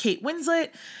with Kate Winslet.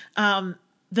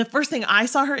 The first thing I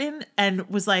saw her in and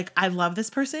was like, I love this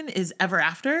person, is Ever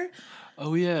After.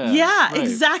 Oh, yeah. Yeah, right.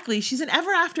 exactly. She's in Ever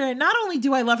After. And not only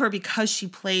do I love her because she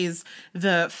plays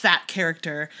the fat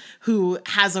character who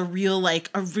has a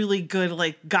really good,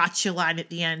 like, gotcha line at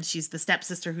the end. She's the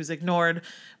stepsister who's ignored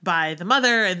by the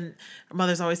mother, and her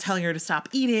mother's always telling her to stop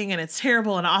eating, and it's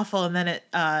terrible and awful. And then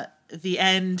at the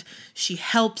end, she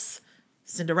helps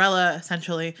Cinderella,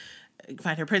 essentially,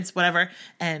 find her prince, whatever.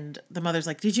 And the mother's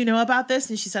like, "Did you know about this?"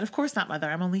 And she said, "Of course not, mother.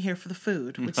 I'm only here for the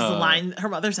food," which is a line her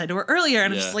mother said to her earlier.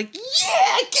 And I'm just like,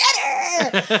 yeah, get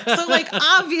her! So, like,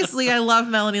 obviously, I love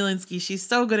Melanie Linsky. She's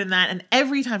so good in that. And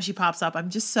every time she pops up, I'm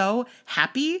just so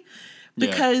happy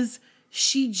because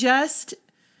she just...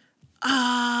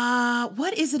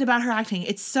 what is it about her acting?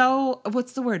 It's so...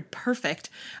 What's the word? Perfect.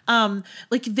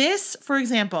 Like this, for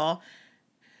example...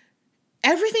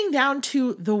 Everything down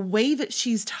to the way that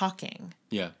she's talking.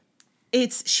 Yeah.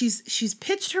 She's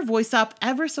pitched her voice up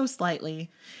ever so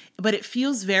slightly, but it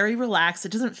feels very relaxed.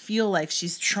 It doesn't feel like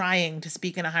she's trying to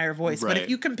speak in a higher voice. Right. But if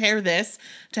you compare this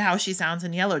to how she sounds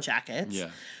in Yellow Jackets,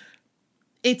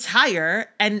 it's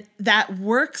higher, and that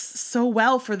works so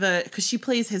well because she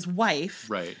plays his wife.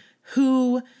 Right.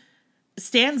 Who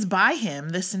stands by him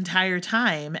this entire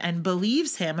time and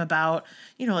believes him about,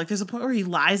 you know, like there's a point where he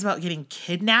lies about getting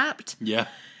kidnapped. Yeah.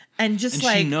 And just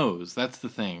she knows. That's the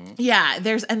thing. Yeah.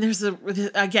 There's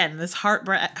this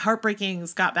heartbreaking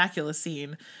Scott Bakula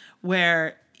scene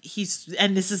where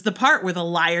and this is the part where the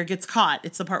liar gets caught.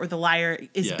 It's the part where the liar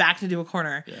is backed into a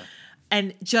corner. Yeah.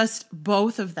 And just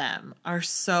both of them are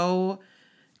so...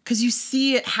 Because you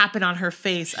see it happen on her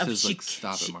face. Stop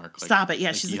it, Mark. Like, stop it.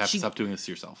 Yeah, you have to stop doing this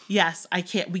to yourself. Yes, I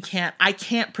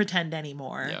can't pretend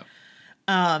anymore.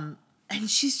 Yeah. And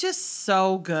she's just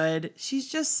so good.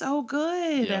 She's just so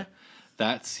good. Yeah.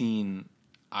 That scene,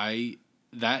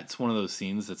 that's one of those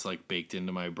scenes that's like baked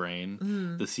into my brain.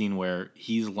 Mm. The scene where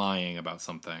he's lying about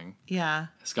something. Yeah.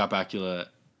 Scott Bakula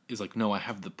is like, "No, I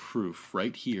have the proof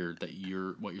right here that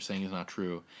what you're saying is not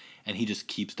true." And he just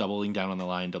keeps doubling down on the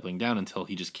lie and doubling down until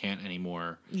he just can't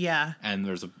anymore. Yeah. And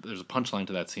there's a punchline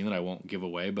to that scene that I won't give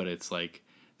away, but it's like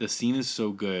the scene is so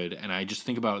good, and I just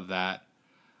think about that.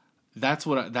 That's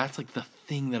like the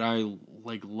thing that I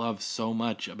like love so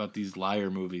much about these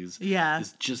liar movies. Yeah.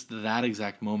 Is just that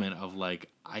exact moment of like,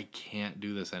 I can't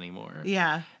do this anymore.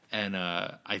 Yeah. And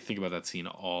I think about that scene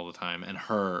all the time, and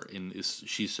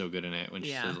she's so good in it when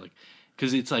she says like,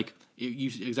 because it's like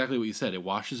exactly what you said. It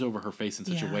washes over her face in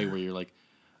such a way where you're like,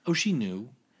 oh, she knew.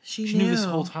 She knew this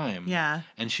whole time. Yeah.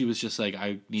 And she was just like,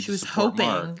 I need to support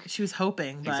Mark. She was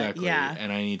hoping, but exactly. Yeah.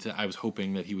 And I was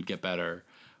hoping that he would get better,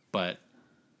 but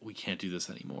we can't do this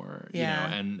anymore. Yeah. You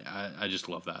know, and I just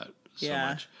love that so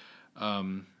much.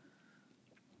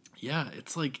 Yeah,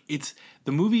 it's like this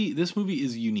movie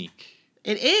is unique.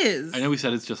 It is. I know we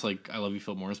said it's just like I Love You,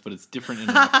 Philip Morris, but it's different in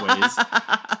enough ways.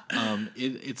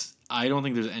 I don't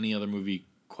think there's any other movie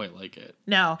quite like it.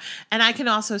 No. And I can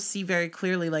also see very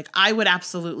clearly, like, I would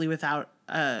absolutely, without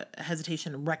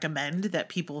hesitation, recommend that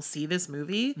people see this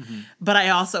movie. Mm-hmm. But I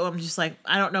also am just like,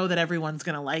 I don't know that everyone's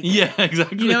going to like it. Yeah,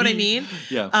 exactly. You know what I mean?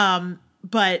 Yeah.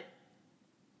 But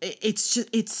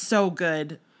it's so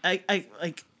good. I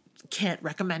like can't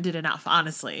recommend it enough,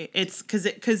 honestly. It's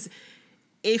because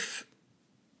if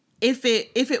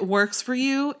it works for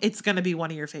you, it's going to be one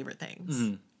of your favorite things.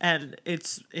 Mm-hmm. And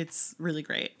it's really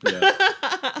great. Yeah.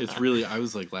 It's really, I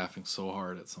was like laughing so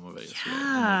hard at some of it yesterday.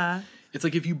 Yeah. Like, it's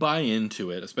like if you buy into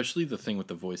it, especially the thing with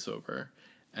the voiceover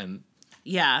and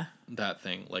that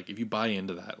thing, like if you buy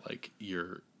into that, like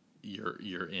you're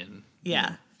in.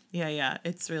 Yeah. You know? Yeah.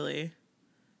 It's really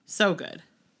so good.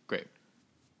 Great.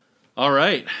 All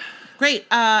right. Great.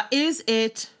 Is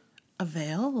it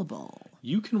available?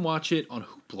 You can watch it on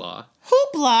Hoopla.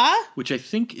 Hoopla? Which I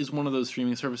think is one of those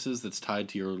streaming services that's tied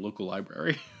to your local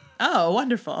library. Oh,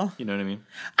 wonderful. You know what I mean?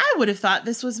 I would have thought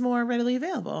this was more readily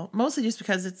available. Mostly just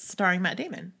because it's starring Matt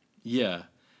Damon. Yeah.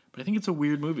 But I think it's a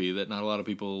weird movie that not a lot of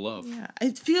people love. Yeah.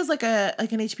 It feels like an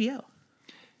HBO.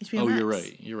 HBO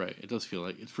Max. You're right. It does feel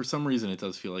like, for some reason, it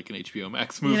does feel like an HBO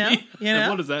Max movie. You know?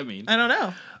 What does that mean? I don't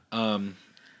know.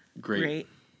 Great.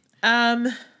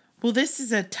 Well, this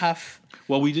is a tough.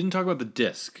 Well, we didn't talk about the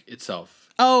disc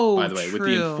itself. Oh, by the way, with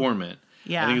the true. informant.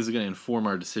 Yeah. I think this is going to inform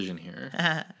our decision here.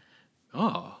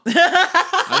 Oh.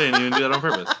 I didn't even do that on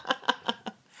purpose.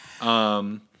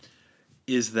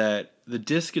 Is that the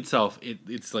disc itself,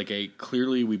 it's like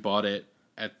clearly we bought it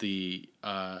at the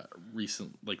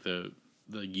recent, like the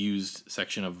used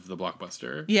section of the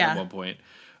Blockbuster at one point.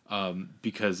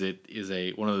 Because it is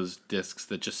one of those discs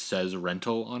that just says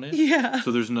rental on it. Yeah.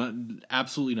 So there's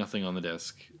absolutely nothing on the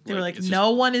disc. They were like,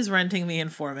 no one is renting The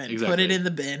Informant. Exactly. Put it in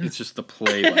the bin. It's just the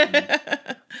play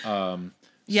button.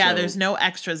 Yeah, there's no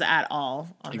extras at all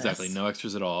on exactly, this. no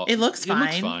extras at all. It looks fine. It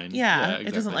looks fine. Yeah, exactly.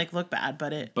 It doesn't look bad,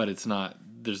 but it's not.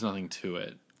 There's nothing to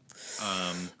it.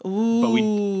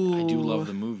 Ooh. But I do love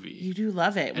the movie. You do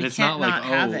love it. And we it's can't not like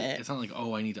have it. It's not like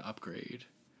I need to upgrade.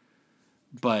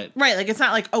 But right, like it's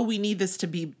not like we need this to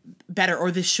be better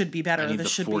or this should be better or this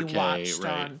should 4K, be watched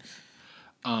right.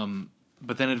 on.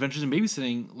 But then Adventures in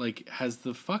Babysitting has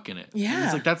the fuck in it. Yeah. And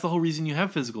it's like that's the whole reason you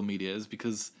have physical media is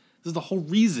because this is the whole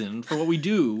reason for what we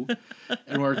do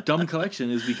and our dumb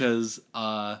collection is because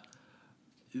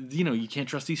you can't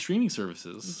trust these streaming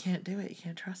services. You can't do it. You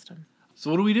can't trust them.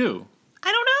 So what do we do?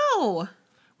 I don't know.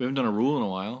 We haven't done a rule in a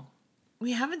while.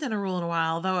 We haven't done a rule in a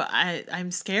while, though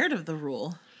I'm scared of the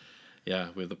rule. Yeah,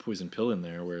 we have the poison pill in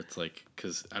there where it's like,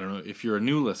 because I don't know, if you're a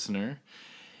new listener,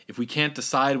 if we can't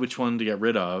decide which one to get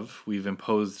rid of, we've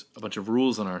imposed a bunch of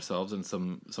rules on ourselves, and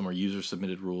some are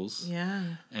user-submitted rules. Yeah.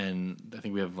 And I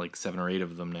think we have like 7 or 8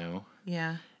 of them now.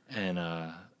 Yeah. And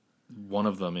one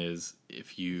of them is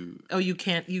if you... Oh, you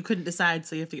couldn't decide,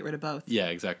 so you have to get rid of both. Yeah,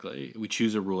 exactly. We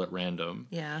choose a rule at random.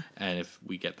 Yeah. And if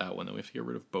we get that one, then we have to get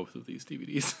rid of both of these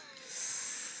DVDs.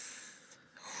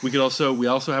 We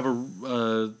also have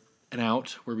an out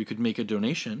where we could make a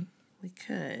donation. We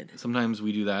could. Sometimes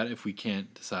we do that if we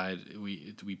can't decide.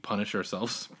 We punish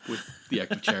ourselves with the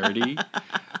act of charity,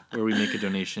 where we make a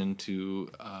donation to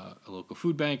a local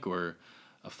food bank or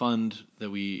a fund that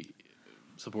we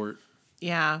support.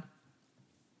 Yeah.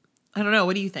 I don't know.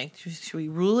 What do you think? Should we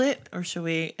rule it or should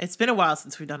we? It's been a while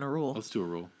since we've done a rule. Let's do a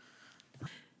rule.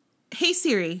 Hey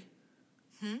Siri.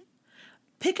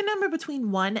 Pick a number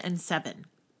between 1 and 7.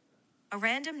 A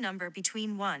random number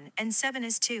between 1 and 7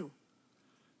 is 2.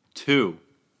 2.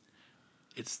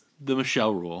 It's the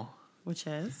Michelle rule. Which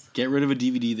is? Get rid of a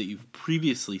DVD that you've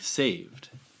previously saved.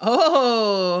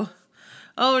 Oh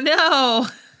no.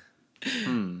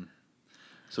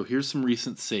 So here's some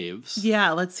recent saves.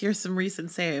 Yeah, let's hear some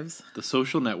recent saves. The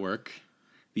Social Network,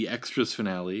 The Extras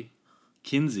finale,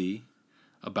 Kinsey,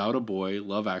 About a Boy,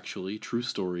 Love Actually, True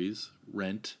Stories,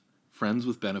 Rent, Friends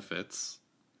with Benefits.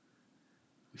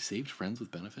 We saved Friends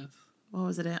with Benefits? What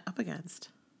was it up against?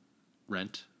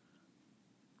 Rent.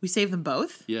 We saved them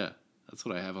both? Yeah, that's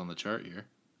what I have on the chart here.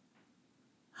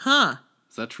 Huh.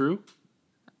 Is that true?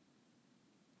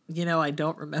 I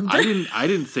don't remember. I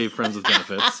didn't save Friends with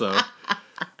Benefits, so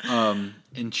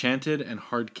Enchanted and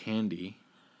Hard Candy.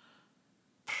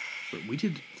 But we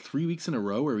did 3 weeks in a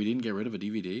row where we didn't get rid of a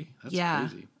DVD. That's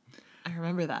crazy. I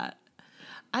remember that.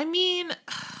 I mean,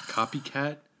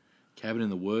 Copycat, Cabin in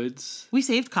the Woods. we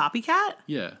saved Copycat?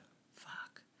 Yeah.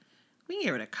 Fuck. We can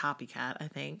get rid of Copycat, I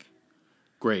think.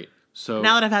 Great. So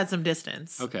Now that I've had some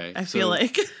distance. Okay, I feel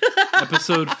like.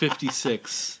 episode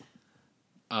 56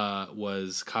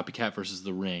 was Copycat versus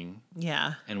The Ring,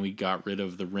 Yeah. and we got rid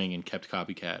of The Ring and kept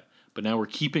Copycat. But now we're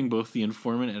keeping both The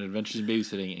Informant and Adventures in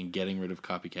Babysitting and getting rid of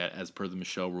Copycat as per the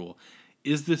Michelle rule.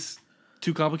 Is this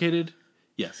too complicated?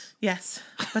 Yes. Yes.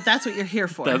 But that's what you're here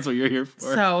for. That's what you're here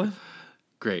for. So,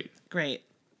 Great. great.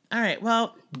 All right.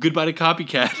 Well, Goodbye to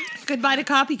Copycat. goodbye to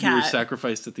Copycat. You were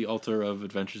sacrificed at the altar of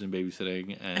Adventures in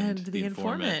Babysitting and The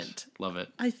Informant. Love it.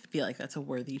 I feel like that's a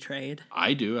worthy trade.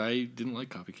 I do. I didn't like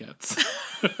copycats.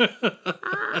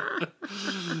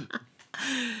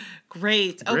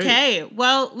 Great. Okay.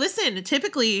 Well, listen,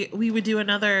 typically we would do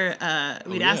another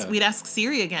we'd ask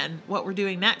Siri again what we're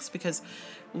doing next because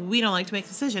we don't like to make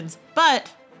decisions.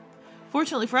 But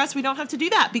fortunately for us, we don't have to do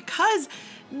that because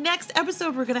next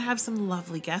episode we're going to have some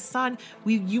lovely guests on.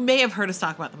 You may have heard us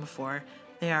talk about them before.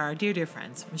 They are our dear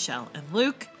friends, Michelle and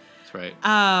Luke. That's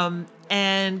right.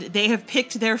 And they have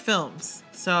picked their films.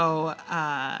 So,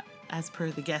 as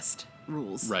per the guest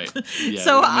rules. Right. Yeah.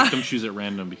 So, we don't make them choose at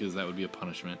random because that would be a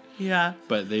punishment. Yeah.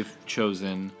 But they've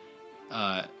chosen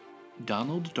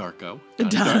Donald Darko.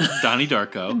 Donnie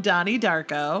Darko. Donnie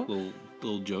Darko.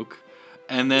 Little joke.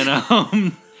 And then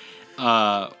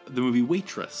the movie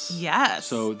Waitress. Yes.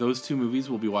 So those 2 movies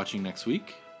we'll be watching next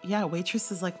week. Yeah,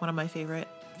 Waitress is like one of my favorite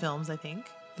films, I think.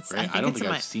 Right? I don't think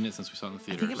I've seen it since we saw it in the I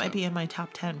theater. think it might be in my top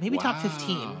 10, maybe top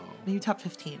 15, Wow. maybe top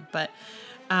 15. But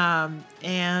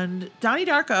and Donnie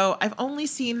Darko, I've only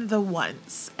seen the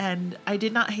once, and I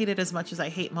did not hate it as much as I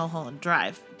hate Mulholland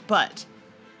Drive. But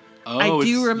I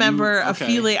do remember a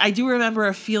feeling. I do remember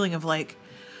a feeling of like,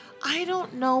 I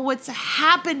don't know what's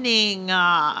happening.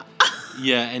 Yeah,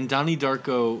 and Donnie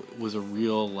Darko was a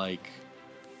real like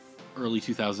early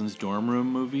 2000s dorm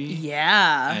room movie.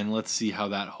 Yeah. And let's see how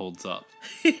that holds up.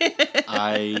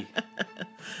 I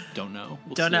don't know.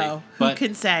 Don't know. Who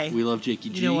can say? We love Jakey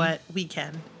G. You know what? We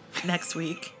can. Next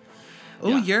week. Oh,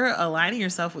 Yeah. You're aligning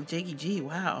yourself with Jakey G.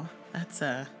 Wow. That's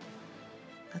a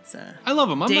I love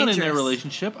them. I'm not in their dangerous.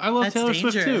 relationship. I love That's Taylor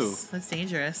dangerous. Swift too. That's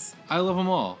dangerous. I love them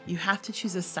all. You have to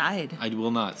choose a side. I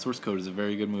will not. Source Code is a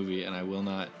very good movie, and I will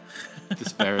not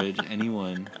disparage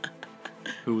anyone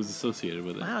who was associated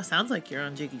with it. Wow, sounds like you're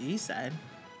on Jakey G's side.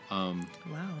 Wow,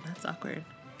 that's awkward.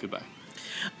 Goodbye.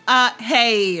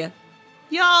 Hey,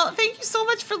 y'all, thank you so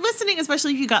much for listening,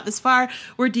 especially if you got this far.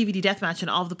 We're DVD Deathmatch in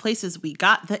all of the places. We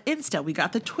got the Insta, we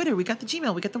got the Twitter, we got the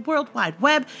Gmail, we got the World Wide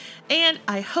Web, and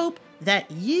I hope that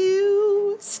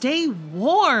you stay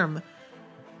warm.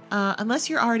 Unless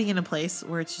you're already in a place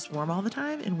where it's just warm all the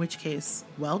time, in which case,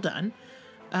 well done.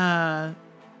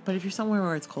 But if you're somewhere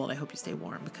where it's cold, I hope you stay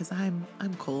warm, because I'm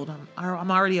cold. I'm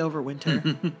already over winter.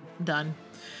 Done.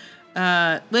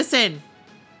 Listen,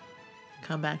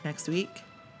 come back next week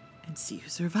and see who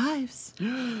survives.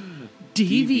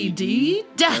 DVD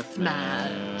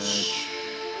Deathmatch.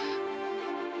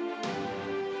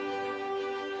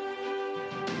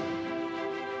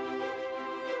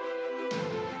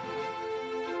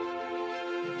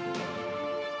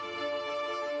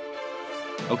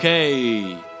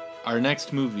 Okay, our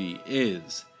next movie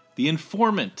is The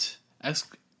Informant.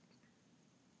 Esquire?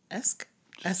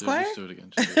 Just do it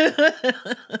again.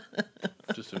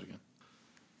 Just do it again.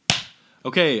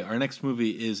 Okay, our next movie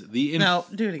is The No,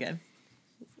 do it again.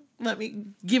 Let me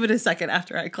give it a second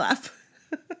after I clap.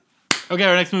 Okay,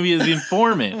 our next movie is The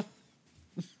Informant.